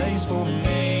time and place for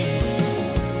me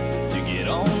to get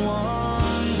on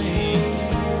one knee.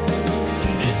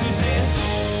 This is it,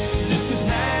 this is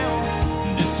now,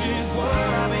 this is what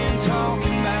I've been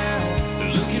talking about.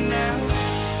 Looking out,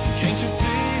 can't you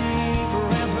see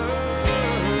forever?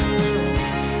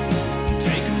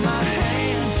 Taking my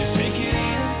hand, just take it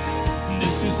in.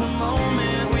 This is the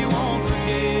moment we won't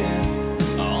forget.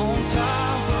 On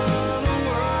top of the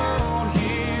world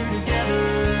here together.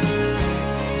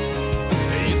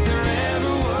 If there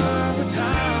ever was a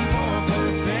time for a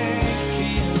perfect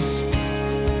kiss,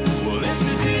 well, this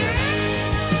is it.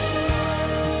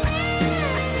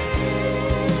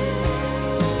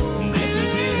 This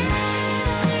is it.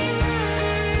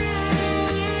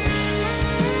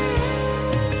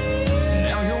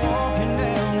 Now you're walking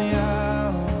down the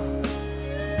aisle,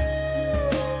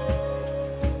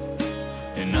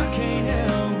 and I can't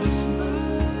help but smile.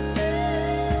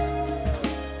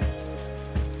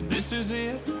 This is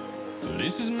it,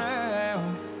 this is now.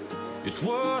 It's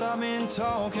what I've been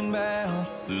talking about.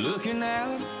 Looking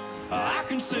out, I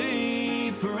can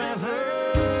see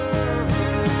forever.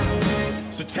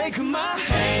 So take my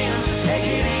hand, just take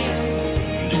it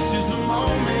in. This is the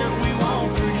moment we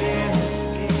won't forget.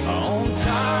 On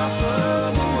top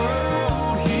of the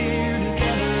world here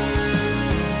together.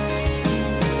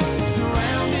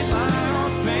 Surrounded by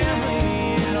our family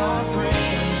and our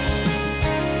friends.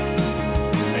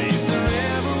 If there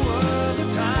ever was a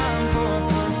time for a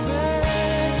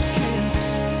perfect kiss,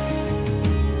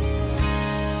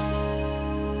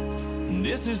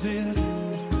 this is it.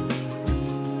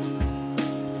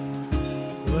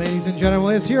 Ladies and gentlemen,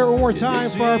 let's hear it one more time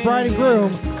for our bride and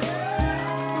groom.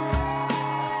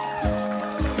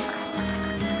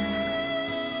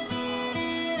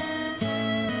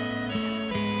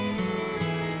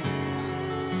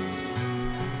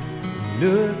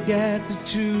 Look at the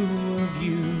two of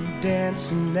you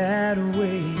dancing that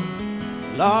way,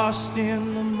 lost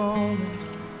in the moment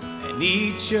and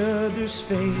each other's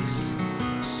face.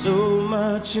 So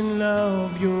much in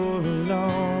love, you're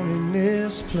alone in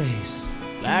this place,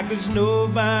 like there's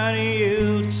nobody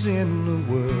else in the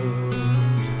world.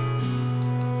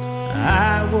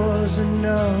 I was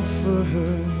enough for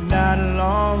her not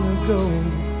long ago.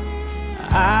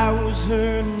 I was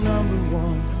her number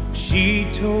one, she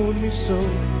told me so,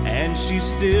 and she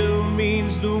still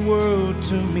means the world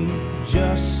to me,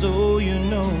 just so you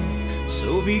know.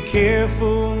 So be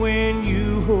careful when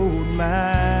you hold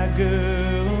my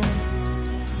girl.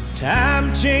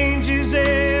 Time changes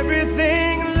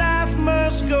everything, life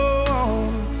must go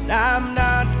on. I'm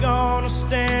not gonna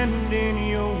stand in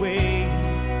your way.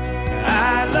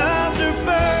 I loved her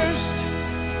first,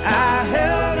 I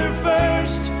held her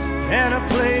first, and a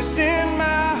place in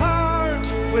my heart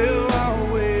will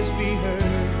always be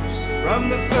hers. From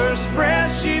the first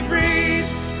breath she breathed,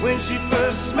 when she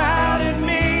first smiled at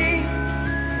me,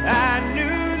 I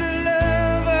knew the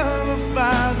love of a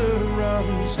father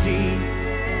runs deep.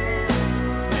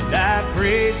 And I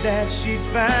prayed that she'd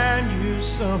find you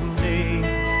someday,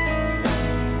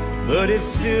 but it's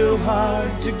still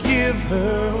hard to give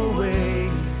her away.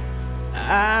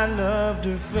 I loved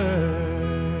her first.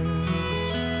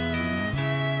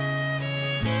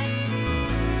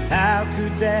 How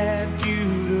could that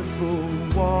beautiful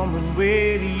woman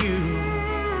with you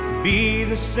be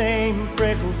the same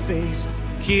freckle-faced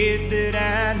kid that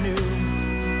I knew?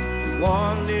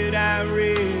 One that I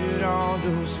read all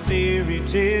those fairy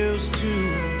tales to,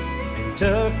 and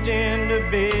tucked into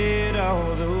bed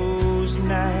all those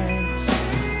nights.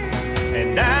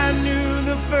 And I knew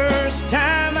the first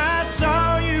time I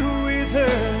saw you with her,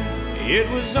 it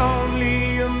was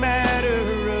only a matter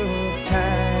of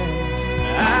time.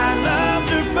 I loved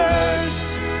her first,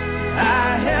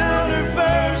 I held her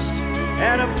first,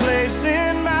 and a place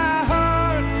in my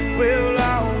heart will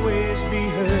always be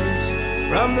hers.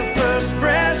 From the first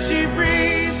breath she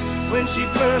breathed, when she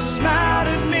first smiled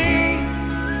at me,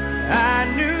 I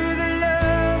knew the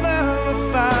love of a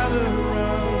father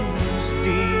runs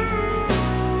deep.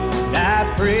 And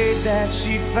I prayed that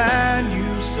she'd find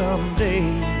you someday,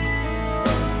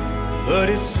 but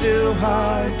it's still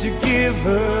hard to give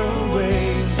her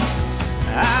away.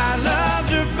 I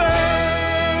loved her first,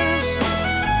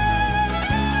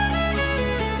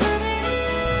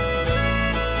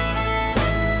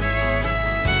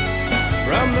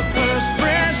 from the first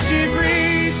breath she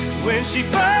breathed, when she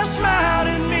first smiled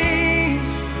at me,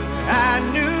 I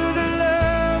knew the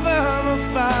love of a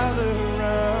father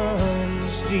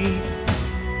runs deep.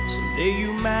 Someday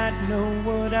you might know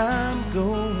what I'm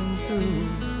going through,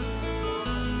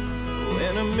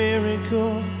 when a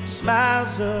miracle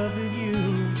smiles up at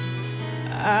you.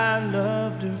 I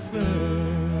loved her first.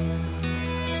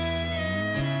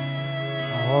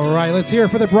 All right, let's hear it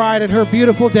for the bride and her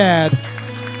beautiful dad.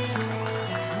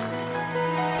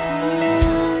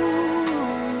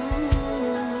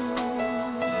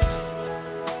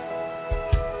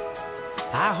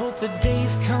 I hope the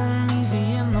days come easy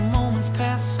and the moments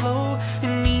pass slow,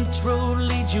 and each road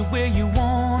leads you where you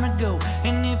wanna go.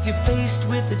 And if you're faced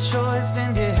with a choice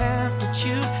and you have to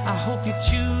choose, I hope you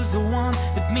choose the one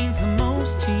that means the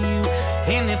most to you.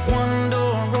 And if one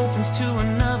door opens to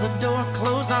another door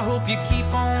closed, I hope you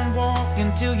keep on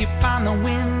walking till you find the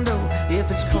window.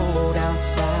 If it's cold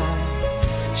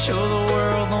outside, show the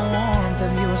world the warmth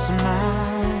of your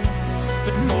smile.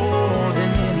 But more than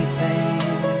anything,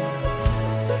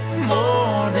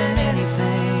 more than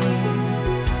anything,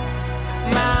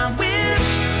 my wish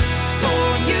for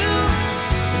you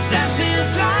is that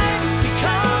this life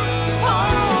becomes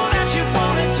all that you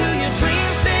wanted to. Your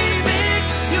dreams stay big,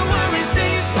 your worries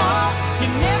stay small. You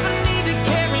never need to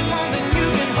carry more than you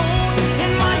can hold.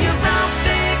 And while you're out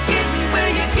there getting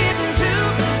where you're getting to,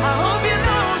 I hope you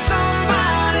know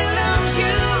somebody loves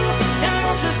you and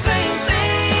wants the same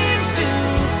things too.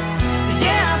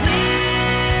 Yeah,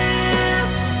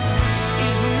 this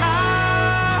is my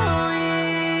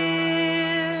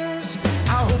wish.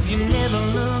 I hope you never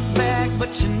look back,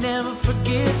 but you never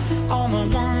forget all the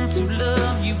ones who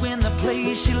love you in the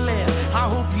place you left. I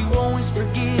hope you always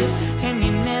forgive and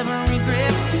you never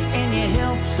regret, and you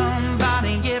help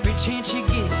somebody every chance you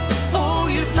get. Oh,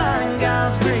 you find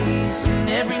God's grace in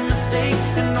every mistake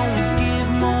and always give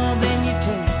more than you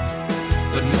take.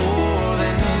 But more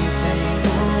than anything,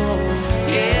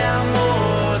 yeah,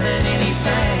 more than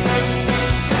anything,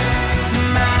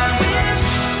 my wish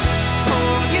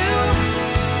for you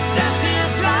is that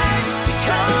this life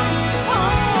becomes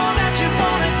all that you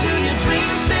wanted to. Your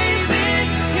dreams stay big,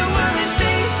 your worries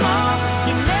stay small.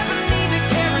 You never need to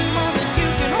carry more than you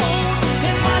can hold.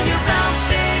 And while you're out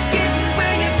there getting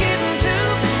where you're getting to,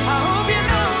 I hope you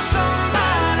know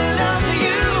somebody loves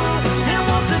you and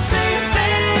wants the same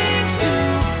things too.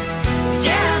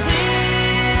 Yeah,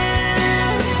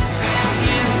 this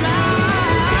is my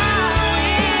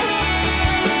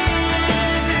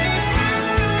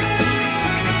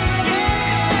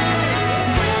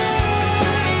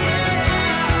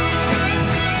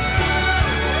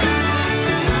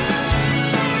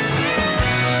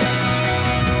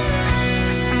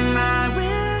My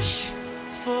wish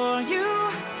for you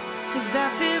is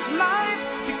that this life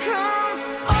becomes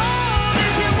all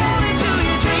that you wanted to.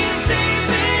 Your dreams stay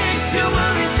big, your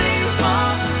worries stay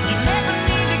small. You never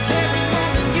need to carry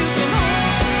more than you can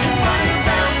hold. And while you're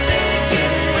out there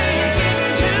getting where you're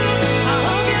getting to, I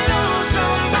hope you know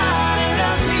somebody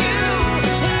loves you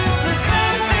and wants the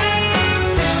same things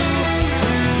too.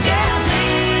 Yeah,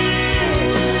 this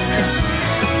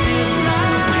is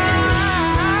my wish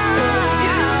for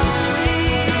you.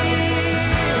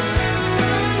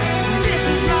 This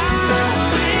is my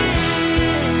wish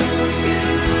for you.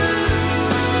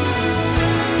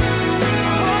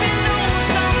 I hope you know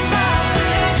somebody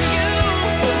loves you,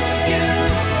 for you.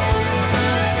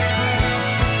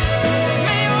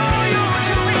 May all your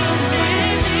dreams stay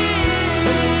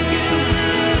for you.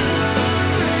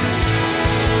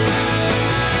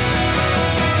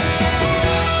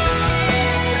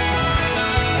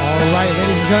 All right,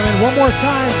 ladies and gentlemen, one more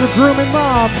time for groom and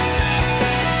mom.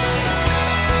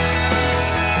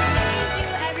 Thank you,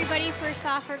 everybody, first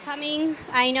off, for coming.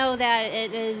 I know that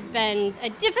it has been a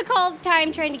difficult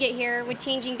time trying to get here with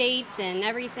changing dates and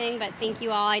everything, but thank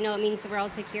you all. I know it means the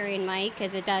world to Karri and Mike,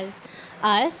 as it does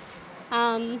us.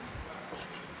 I'm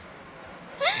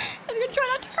going to try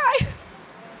not to cry.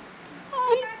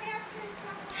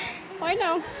 I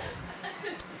know.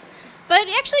 But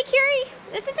actually, Karri,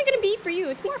 this isn't going to be for you.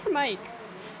 It's more for Mike.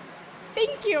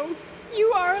 Thank you.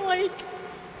 You are like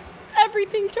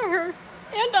everything to her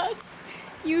and us.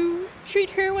 You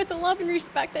treat her with the love and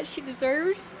respect that she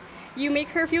deserves. You make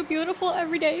her feel beautiful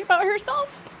every day about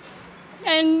herself.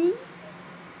 And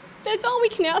that's all we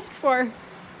can ask for.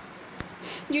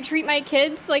 You treat my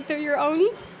kids like they're your own,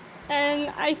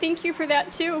 and I thank you for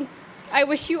that too. I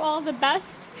wish you all the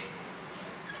best.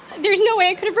 There's no way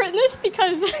I could have written this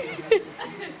because,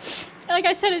 like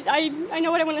I said, I know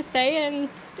what I want to say, and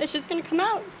it's just going to come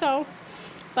out. So,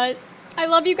 but I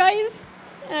love you guys,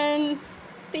 and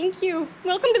thank you.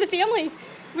 Welcome to the family.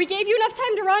 We gave you enough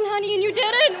time to run, honey, and you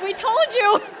didn't. We told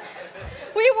you.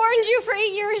 We warned you for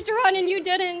 8 years to run, and you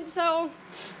didn't. So,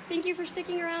 thank you for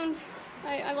sticking around.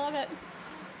 I love it.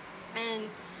 And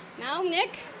now,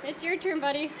 Nick, it's your turn,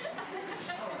 buddy.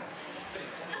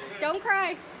 Don't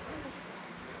cry.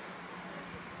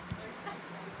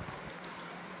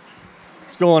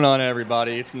 What's going on,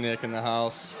 everybody? It's Nick in the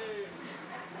house.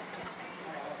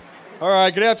 All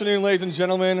right, good afternoon, ladies and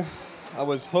gentlemen. I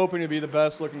was hoping to be the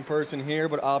best looking person here,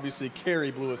 but obviously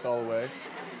Karri blew us all away.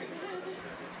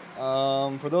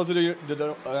 For those of you that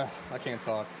don't, I can't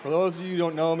talk. For those of you who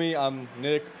don't know me, I'm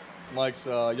Nick, Mike's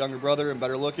younger brother and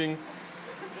better looking.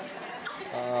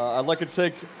 I'd like to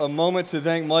take a moment to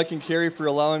thank Mike and Karri for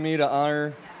allowing me to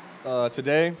honor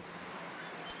today.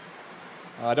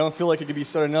 I don't feel like it could be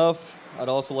said enough. I'd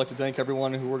also like to thank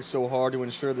everyone who worked so hard to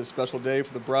ensure this special day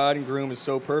for the bride and groom is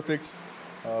so perfect.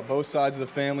 Both sides of the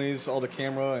families, all the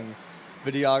camera and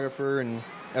videographer and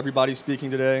everybody speaking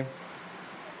today.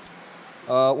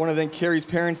 I want to thank Karri's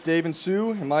parents, Dave and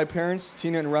Sue, and my parents,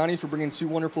 Tina and Ronnie, for bringing two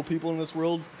wonderful people in this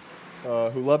world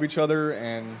who love each other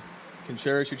and can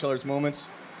cherish each other's moments.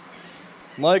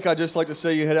 Mike, I'd just like to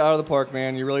say you hit it out of the park,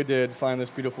 man. You really did find this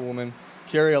beautiful woman.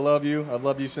 Karri, I love you. I've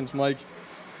loved you since Mike,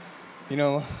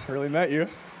 really met you.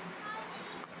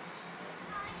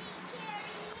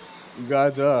 You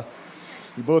guys,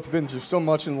 you both have been through so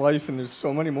much in life, and there's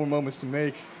so many more moments to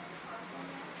make.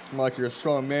 Mike, you're a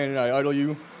strong man, and I idol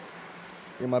you.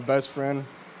 You're my best friend.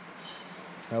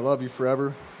 I love you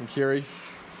forever. And Karri,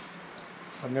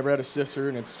 I've never had a sister,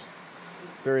 and it's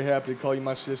very happy to call you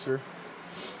my sister.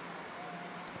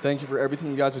 Thank you for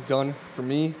everything you guys have done for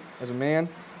me as a man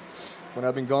when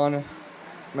I've been gone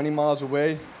many miles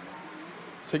away,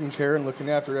 taking care and looking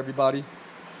after everybody,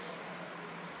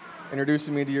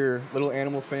 introducing me to your little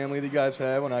animal family that you guys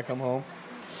have when I come home.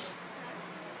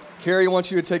 Karri, I want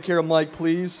you to take care of Mike,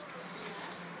 please.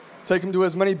 Take him to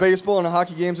as many baseball and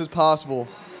hockey games as possible.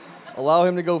 Allow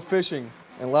him to go fishing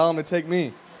and allow him to take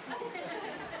me.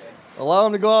 Allow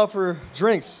him to go out for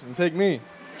drinks and take me.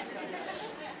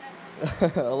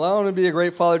 Allow him to be a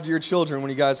great father to your children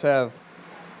when you guys have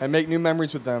and make new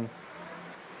memories with them.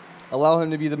 Allow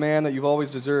him to be the man that you've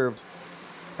always deserved.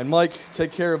 And Mike,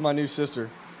 take care of my new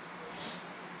sister.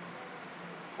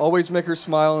 Always make her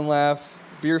smile and laugh.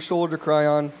 Be her shoulder to cry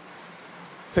on.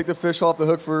 Take the fish off the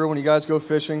hook for her when you guys go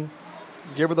fishing.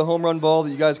 Give her the home run ball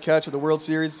that you guys catch at the World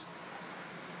Series.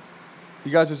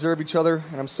 You guys deserve each other,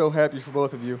 and I'm so happy for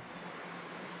both of you.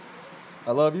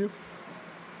 I love you.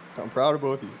 I'm proud of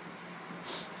both of you.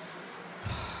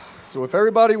 So if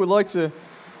everybody would like to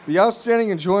be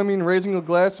outstanding and join me in raising a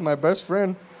glass to my best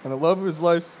friend and the love of his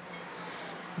life,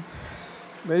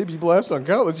 may he be blessed on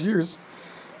countless years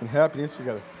and happiness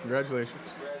together.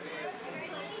 Congratulations.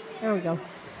 There we go.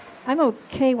 I'm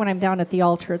okay when I'm down at the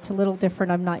altar. It's a little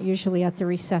different. I'm not usually at the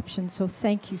reception. So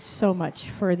thank you so much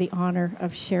for the honor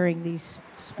of sharing these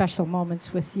special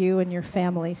moments with you and your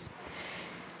families.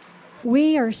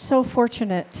 We are so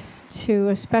fortunate to,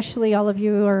 especially all of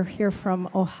you who are here from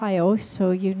Ohio, so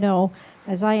you know,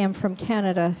 as I am from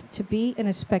Canada, to be in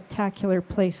a spectacular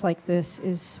place like this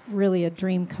is really a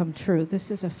dream come true.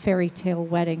 This is a fairy tale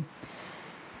wedding.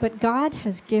 But God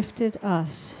has gifted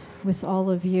us with all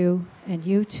of you, and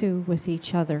you too with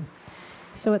each other.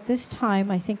 So at this time,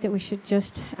 I think that we should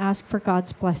just ask for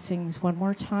God's blessings one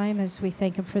more time as we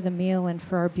thank Him for the meal and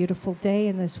for our beautiful day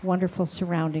and this wonderful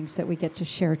surroundings that we get to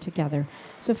share together.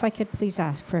 So if I could please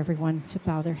ask for everyone to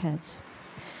bow their heads.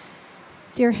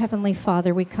 Dear Heavenly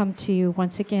Father, we come to you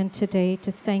once again today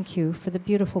to thank you for the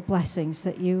beautiful blessings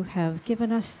that you have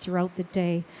given us throughout the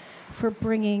day, for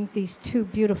bringing these two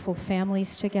beautiful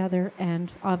families together,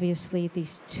 and obviously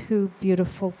these two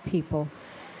beautiful people,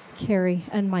 Karri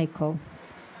and Michael.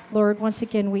 Lord, once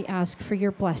again we ask for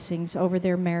your blessings over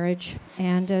their marriage,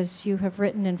 and as you have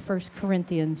written in 1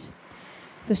 Corinthians,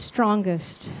 the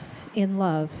strongest in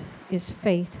love is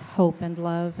faith, hope, and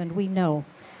love, and we know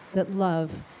that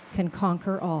love can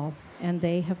conquer all, and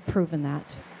they have proven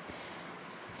that.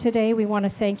 Today we want to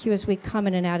thank you as we come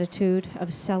in an attitude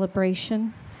of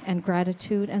celebration and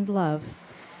gratitude and love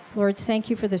Lord, thank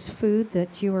you for this food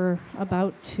that you are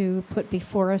about to put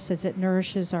before us as it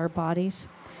nourishes our bodies.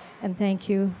 And thank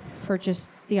you for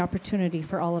just the opportunity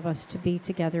for all of us to be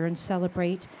together and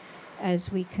celebrate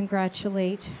as we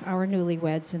congratulate our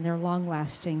newlyweds in their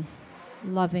long-lasting,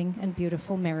 loving, and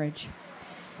beautiful marriage.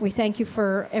 We thank you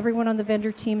for everyone on the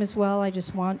vendor team as well. I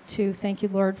just want to thank you,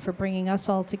 Lord, for bringing us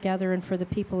all together and for the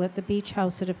people at the beach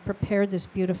house that have prepared this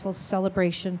beautiful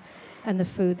celebration and the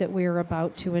food that we are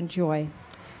about to enjoy.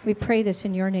 We pray this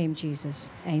in your name, Jesus.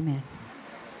 Amen.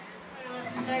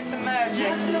 Let's make some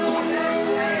magic.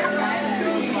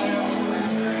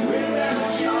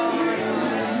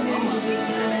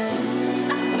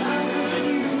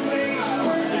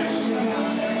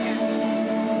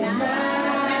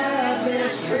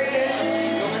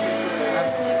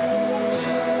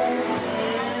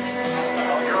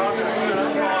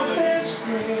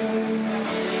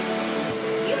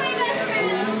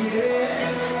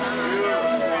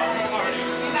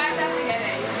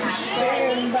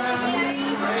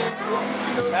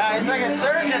 He's like a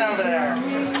surgeon over there.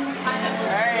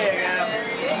 There you go.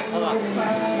 Hold on.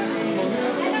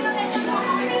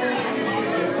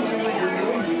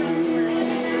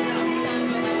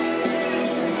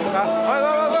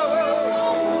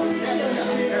 Whoa.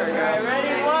 There we go.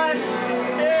 Ready? 1,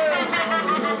 2,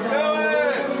 go in.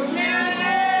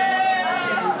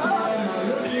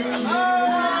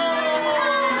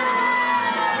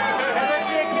 Let's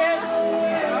see a kiss.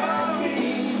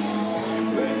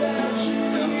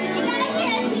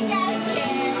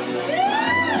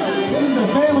 This is a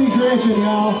family tradition,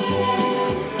 y'all.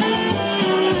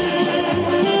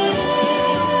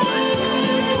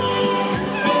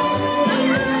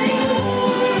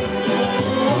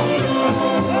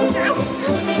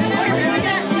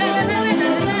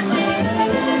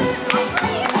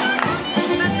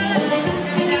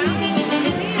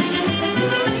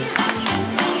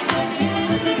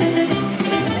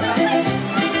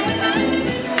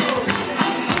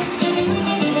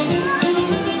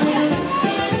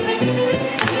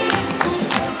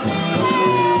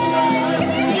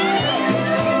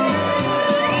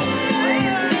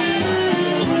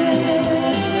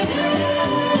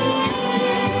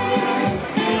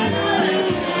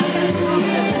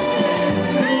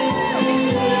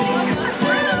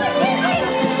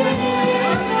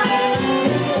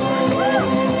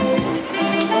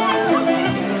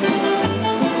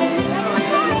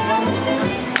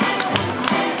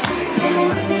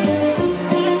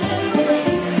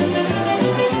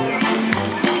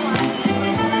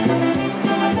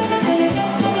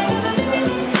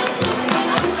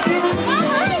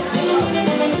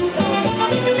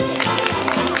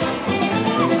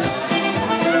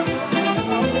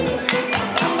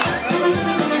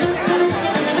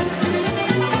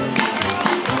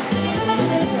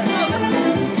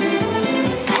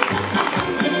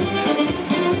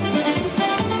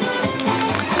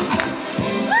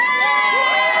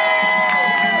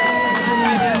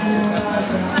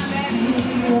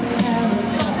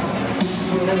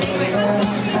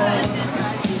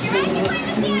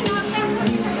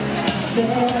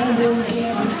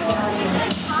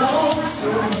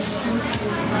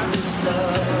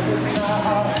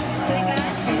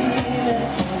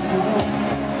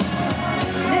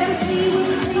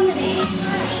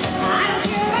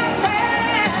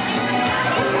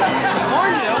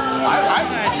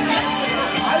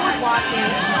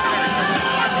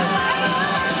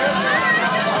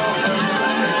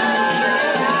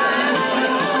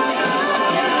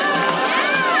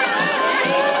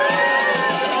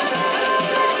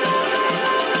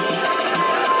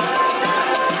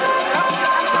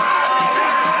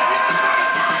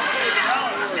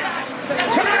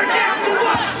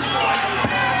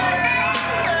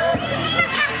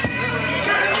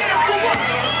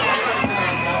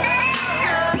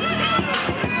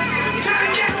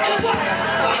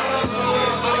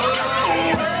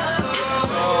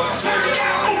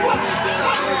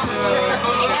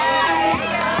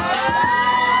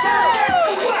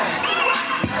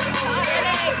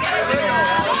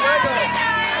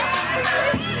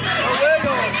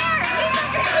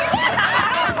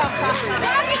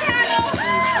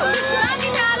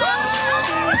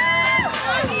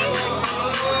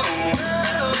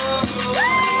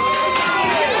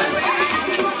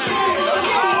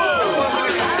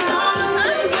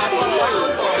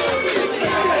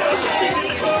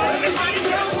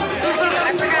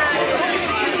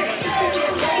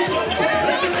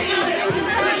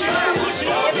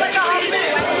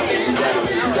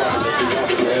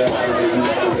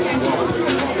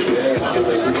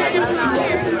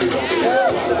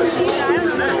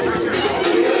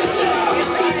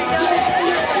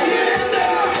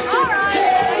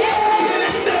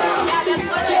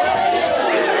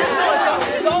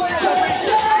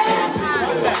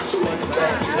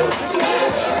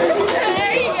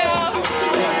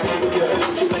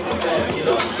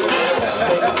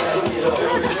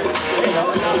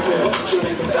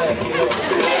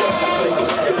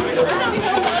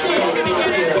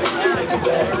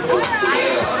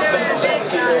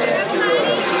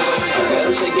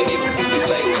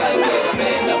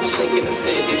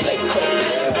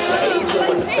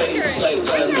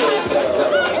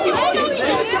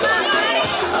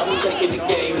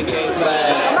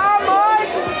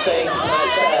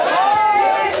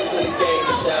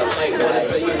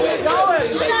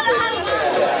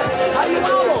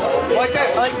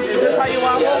 Is this how you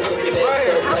wobble?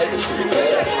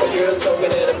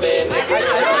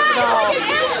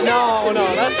 No,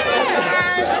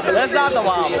 that's not the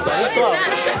wobble. That's close.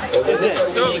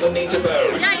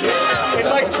 It's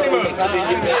like three moves. I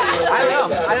don't know.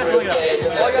 I didn't look it up.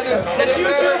 It's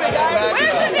YouTube, guys.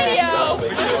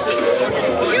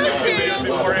 Where's the video?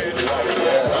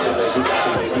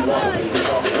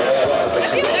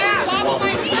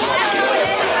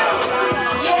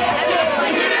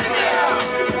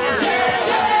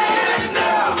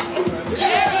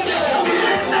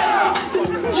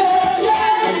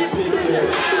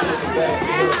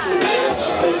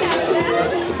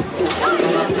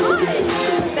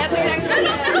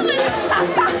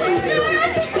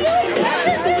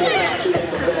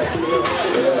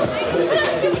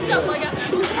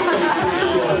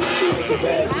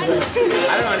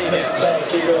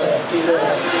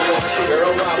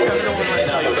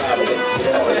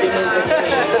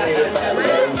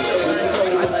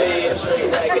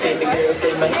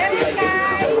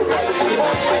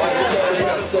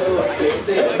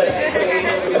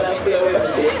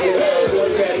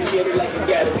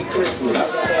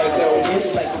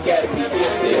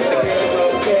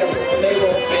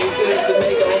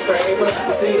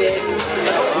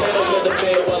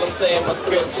 Saying my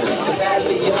scriptures, cause I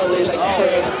leave holy like a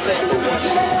prayer in the temple.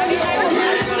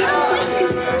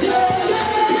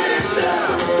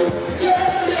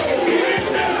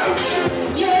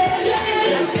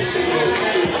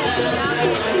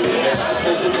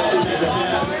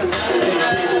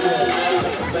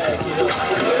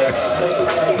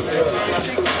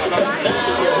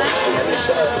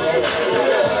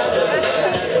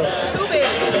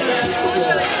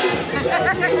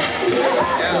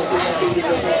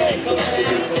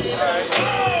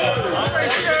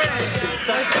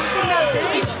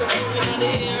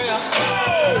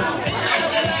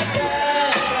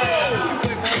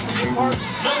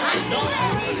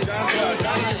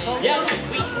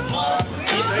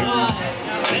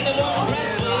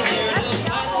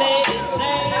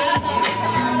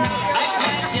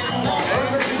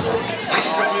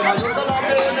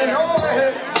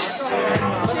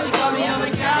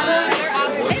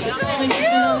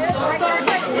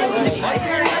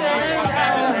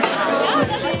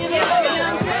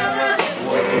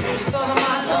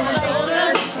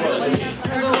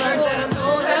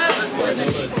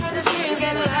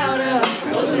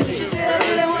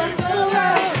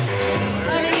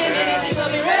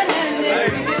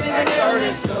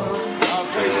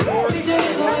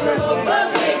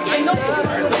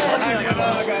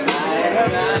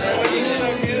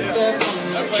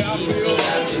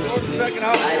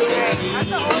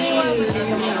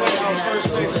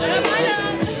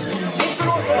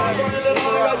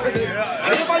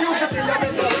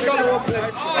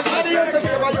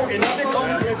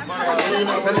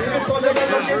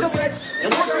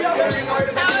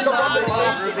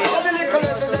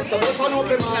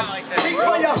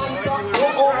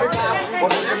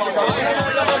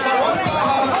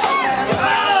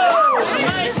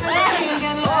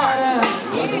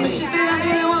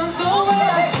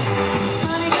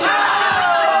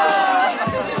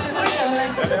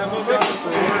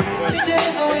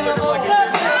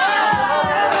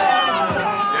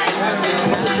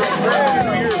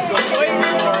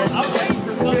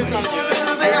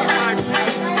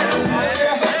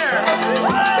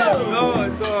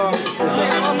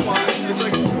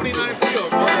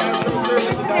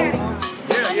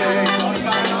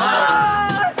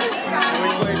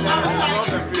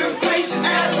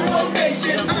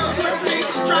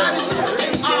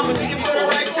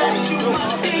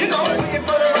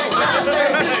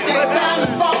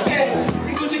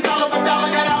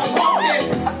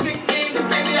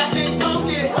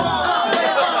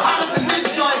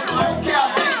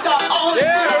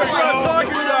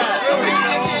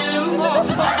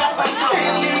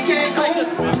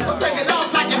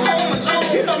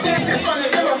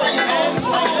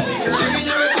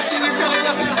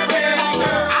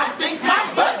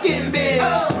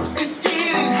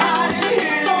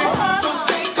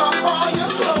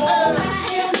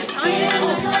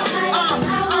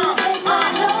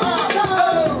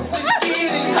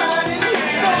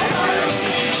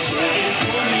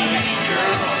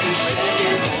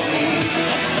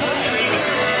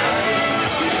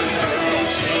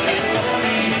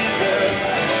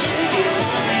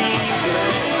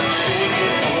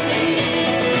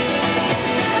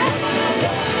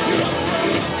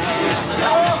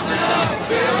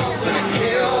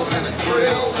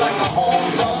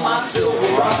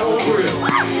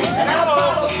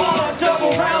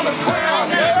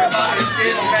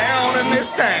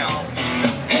 Town.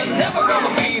 Ain't never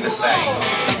gonna be the same.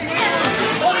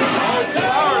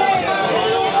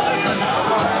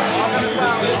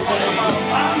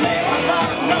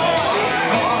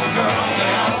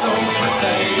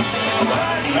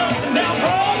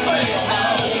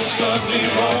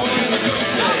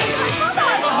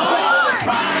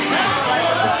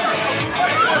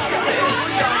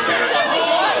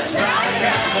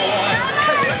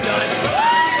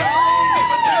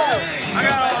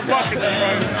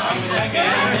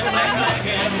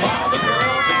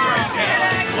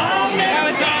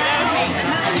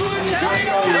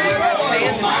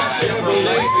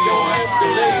 Chevrolet for your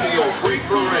Escalade or your freak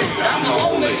parade. I'm the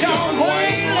only John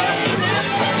Wayne left in this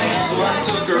town. So I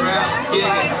took her out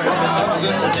gigging frogs,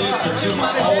 introduced her to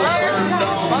my old bird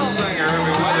dog singer.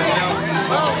 Every Willie Nelson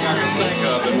song I can think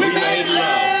of, and we made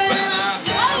love.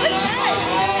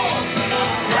 And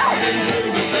I didn't do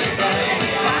the same thing.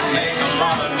 I make a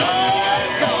lot of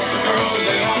noise, cause the girls,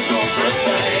 they are so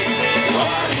pretty.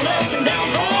 Riding up and down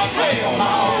Broadway on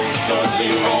my old stud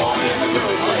Leroy, and the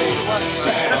girls say,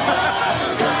 Santa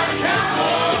Claus like a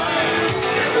cowboy.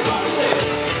 Everybody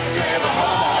says, Santa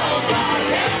Claus like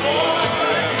a cowboy.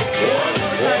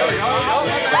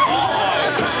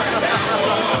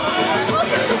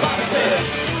 Everybody says,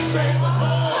 Santa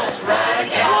Claus like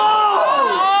a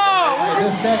cowboy.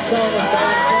 This next song is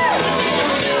by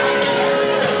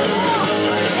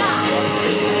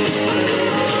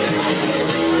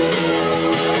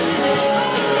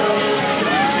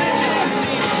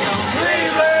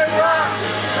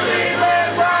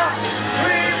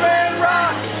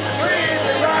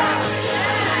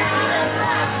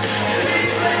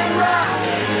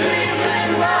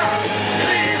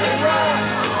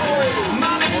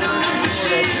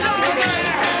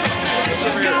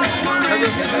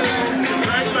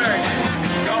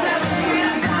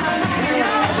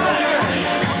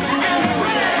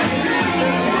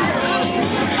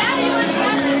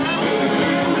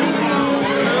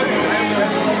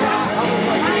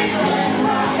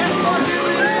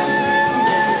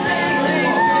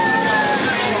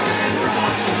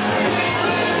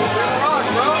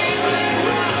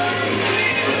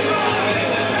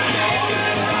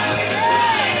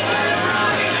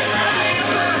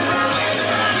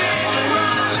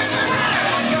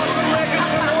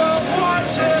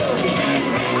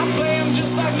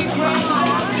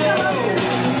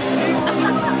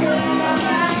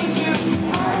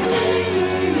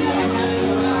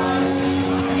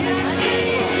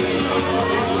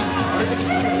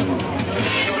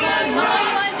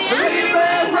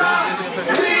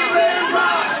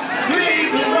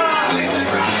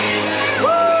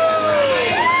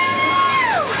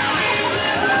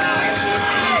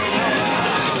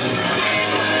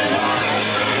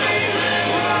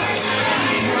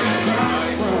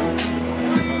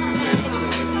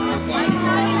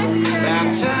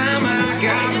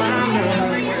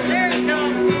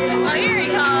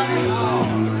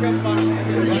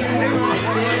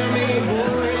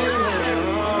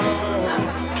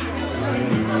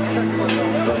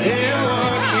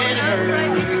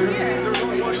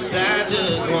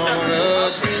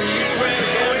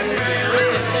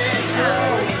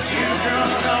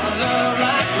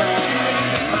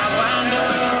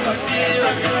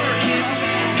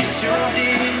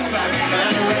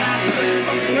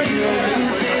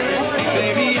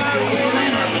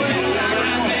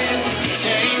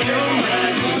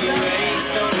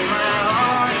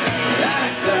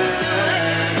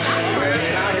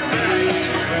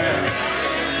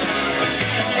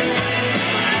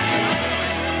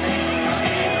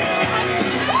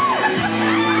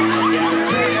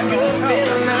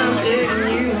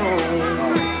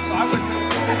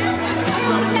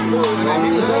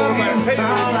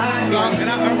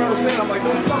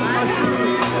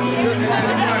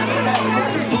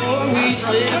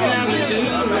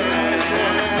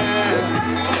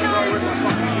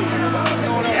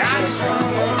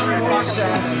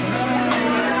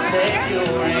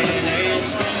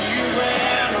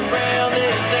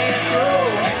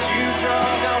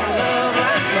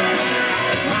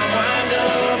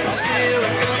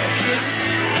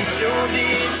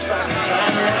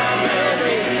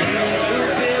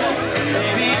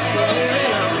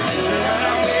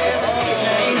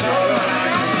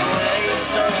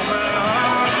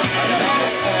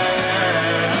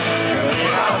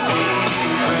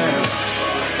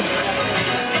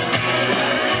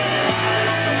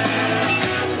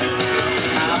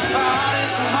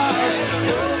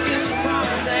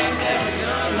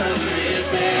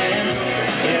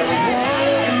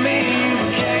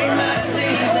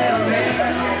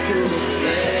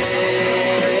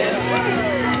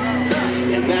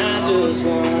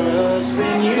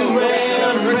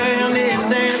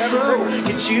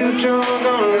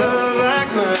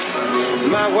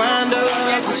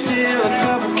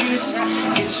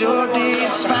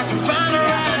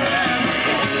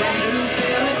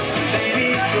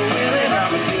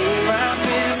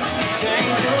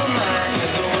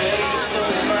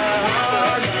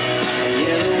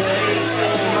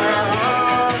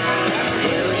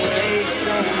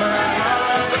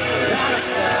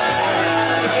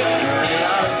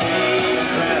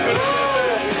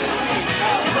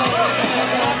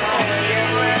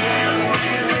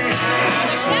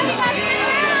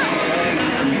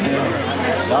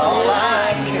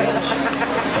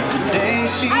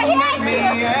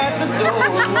the door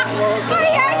was I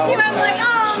had to. I'm like,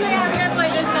 oh man, I'm gonna play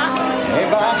this song.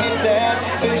 if I hit that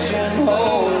fishing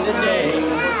hole today,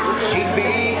 she'd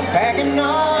be packing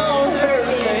all her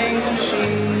things and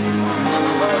she'd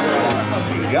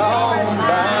be gone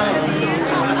by.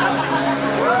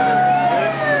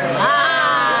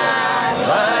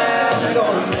 I'm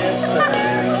gonna miss her.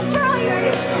 Charlie, you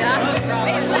ready? Yeah.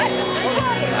 Wait, what?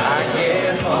 I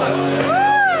get home.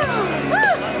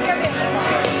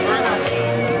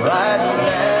 Right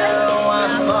now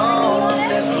I'm on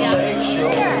this lake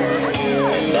shore,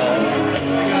 and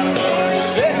I'm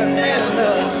sitting in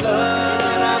the sun.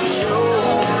 I'm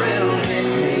sure it'll hit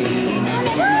me.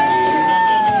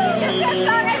 Just that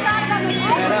song I thought about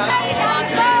before.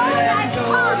 I'm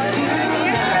gonna miss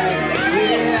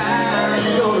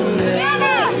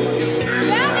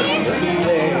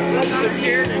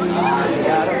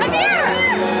Come here!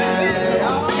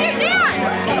 Hey, Dan!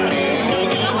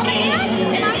 Oh, my Dan?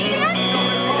 Am I Dan?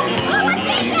 Oh, what's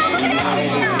this show? Look at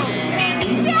this show!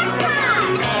 Jackpot!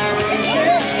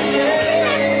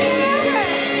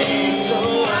 so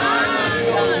I'm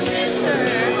gonna miss her.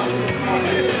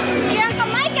 Get Uncle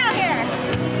Mike out here!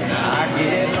 I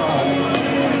get home.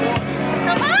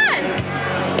 Come on!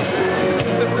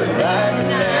 Right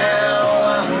now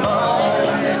I'm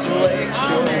on this lake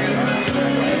shore,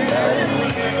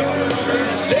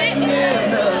 sitting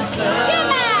in the sun.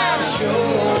 I'm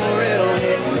sure it'll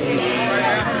hit me. Oh,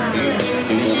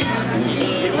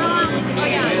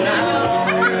 yeah.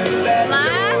 Left,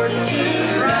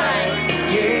 right.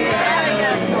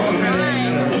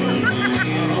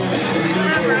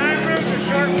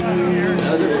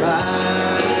 Another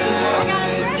ride.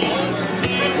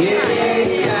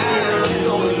 Yeah, I'm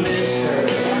gonna miss her.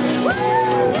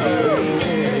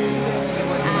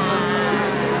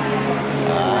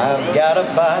 I've got a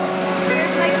bite.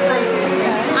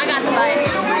 I got the bite.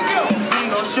 Here we go. We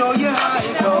gon' show you how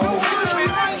it goes. To the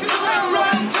right, to the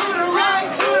right, to the right,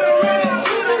 to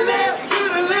the left, to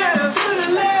the left, to the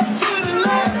left, to the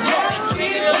left. Yeah,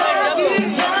 keep on,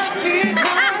 keep on, keep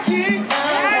on, keep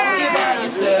on. Walk it by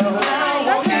yourself.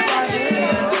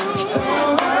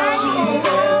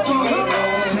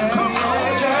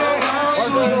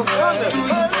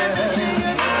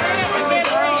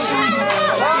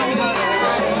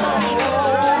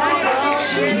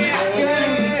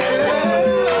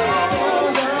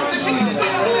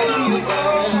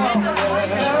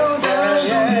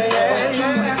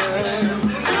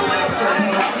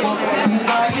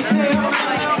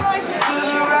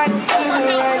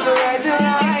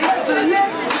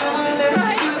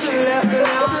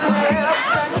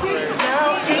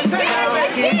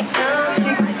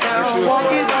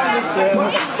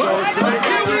 Walk it by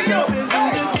yourself.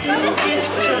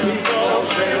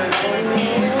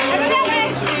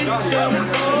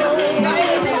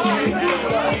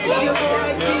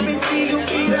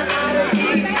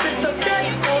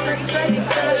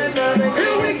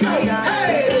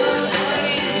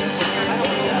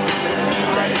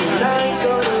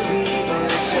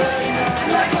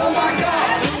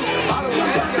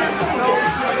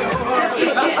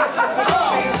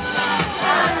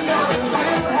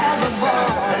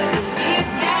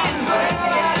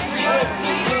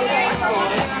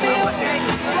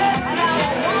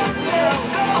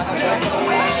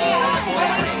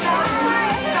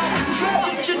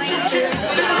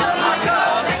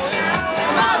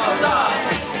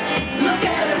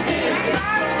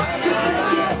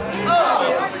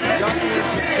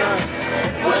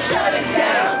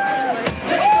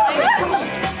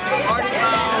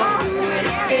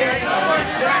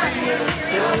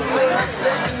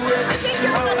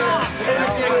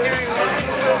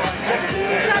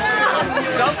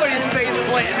 Somebody's face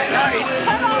planted tonight.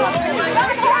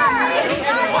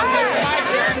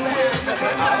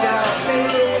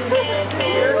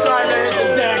 You're trying to hit the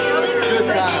deck. Good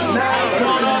time.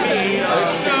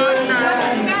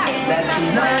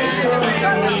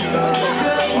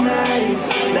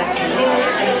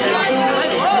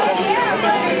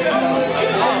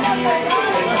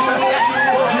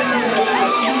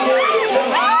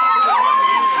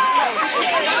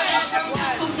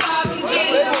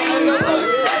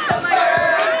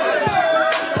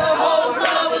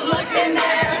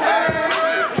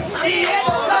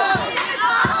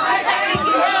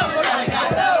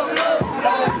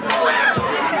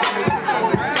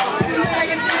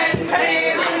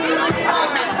 Hey!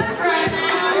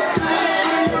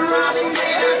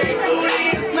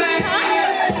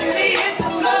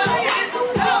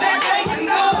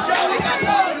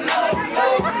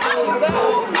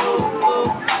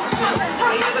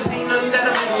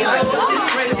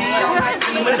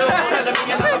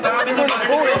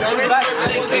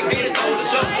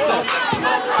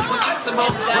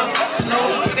 flexible,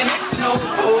 professional, drinking Xanol.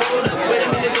 Hold up, wait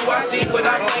a minute, do I see what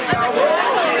I think I will?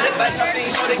 Yeah, the thing I see,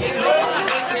 sure they get low.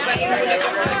 Ain't the same when it's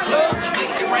up like clothes.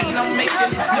 Make it rain, I'm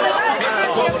making it snow.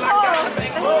 Roll, I gotta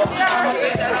think more. I'ma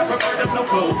say that I prefer them no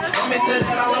clothes. I'm into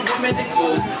that all the women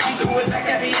exposed. She threw it back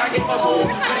at me, I gave her more.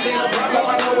 This ain't no problem,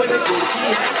 I know where to go. She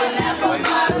had to have some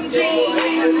bottom jeans,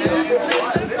 boots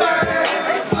with the fur.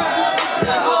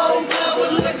 The whole club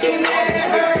was looking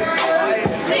at her.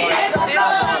 She had the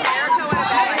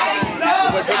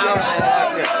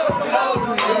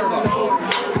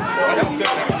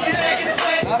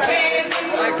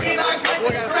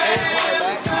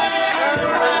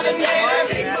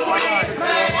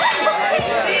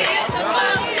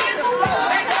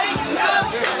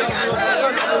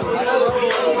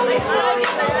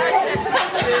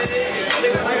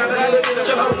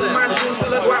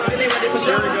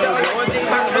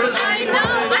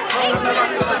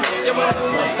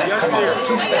Come on,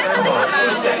 2 steps, come on,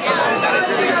 3 steps, come on. Now that's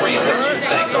 3 grand, what you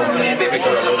think? Go man, baby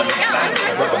girl, on the back line,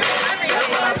 rubber.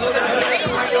 I told her,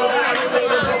 my shoulder, I was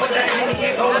able to with that Henny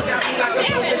and Cola. Got me like a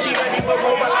soldier, she ready for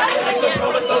roll, but I couldn't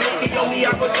control her. So looking on me,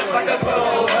 I was just like a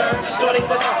clover. Shorty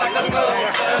was hot like a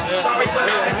coaster. Sorry, but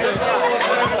I had to hold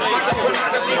her. Like a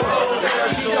pornography poster,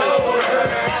 she showed her.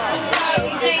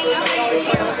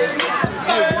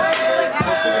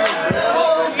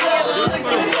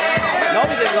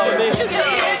 Nobody's gonna make it.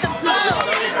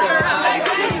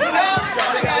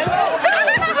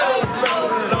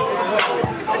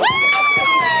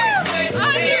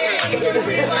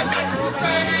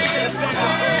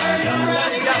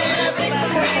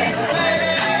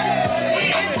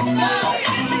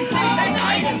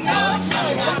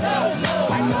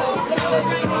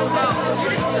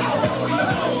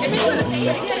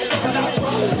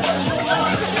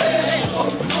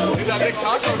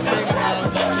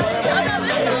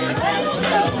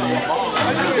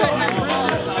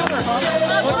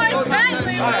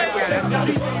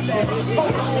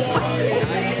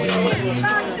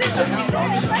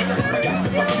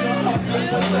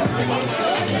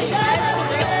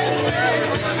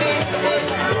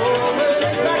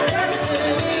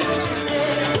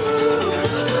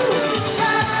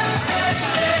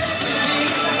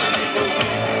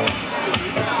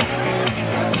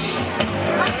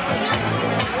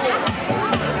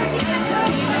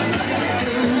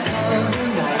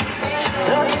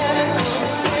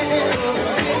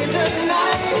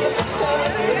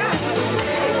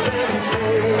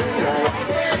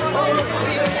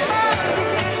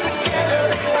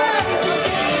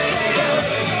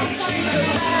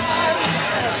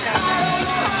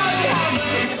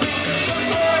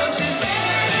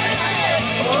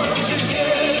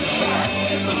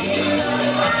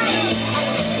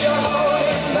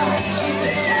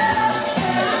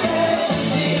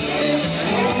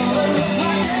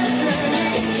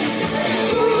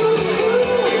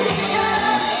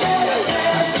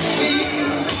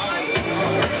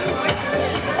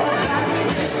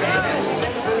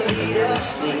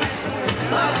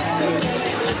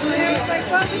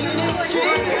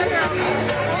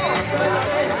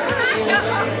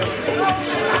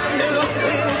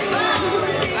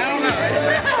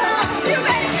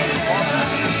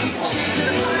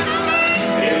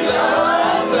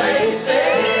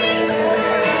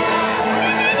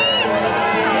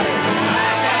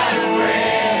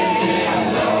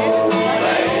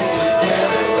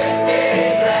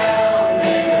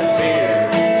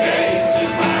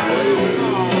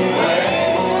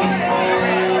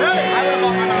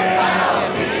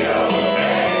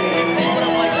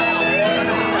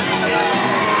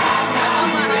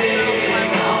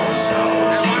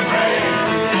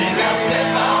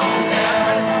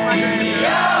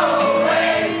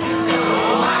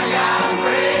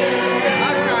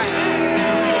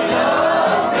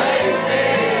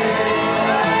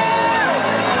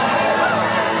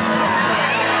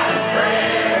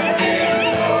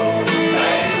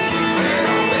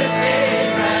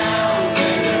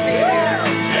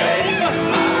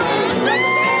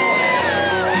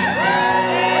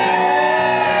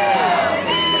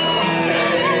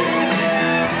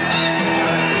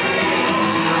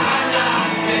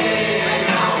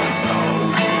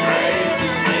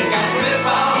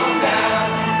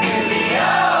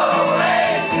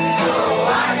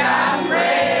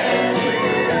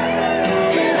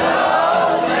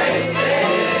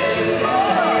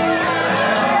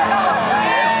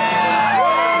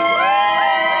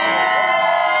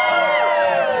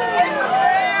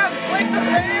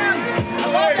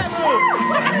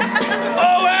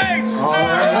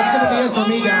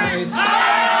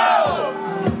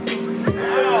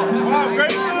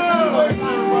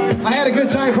 I had a good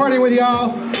time partying with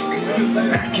y'all.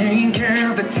 I can't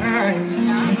count the times.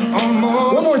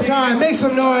 Almost. One more time, make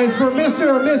some noise for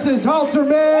Mr. and Mrs.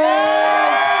 Halterman.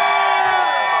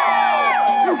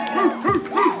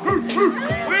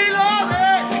 We love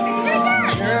it.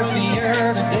 Just the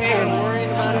other day,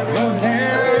 I wrote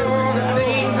down all the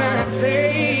things I'd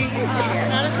say.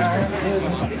 I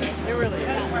couldn't.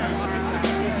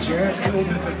 Just couldn't.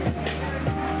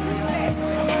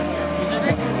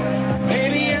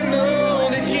 Baby, I know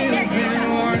that you've been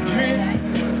wondering.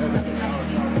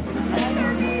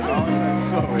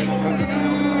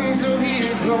 So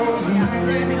here goes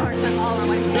nothing.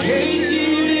 Hey,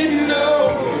 she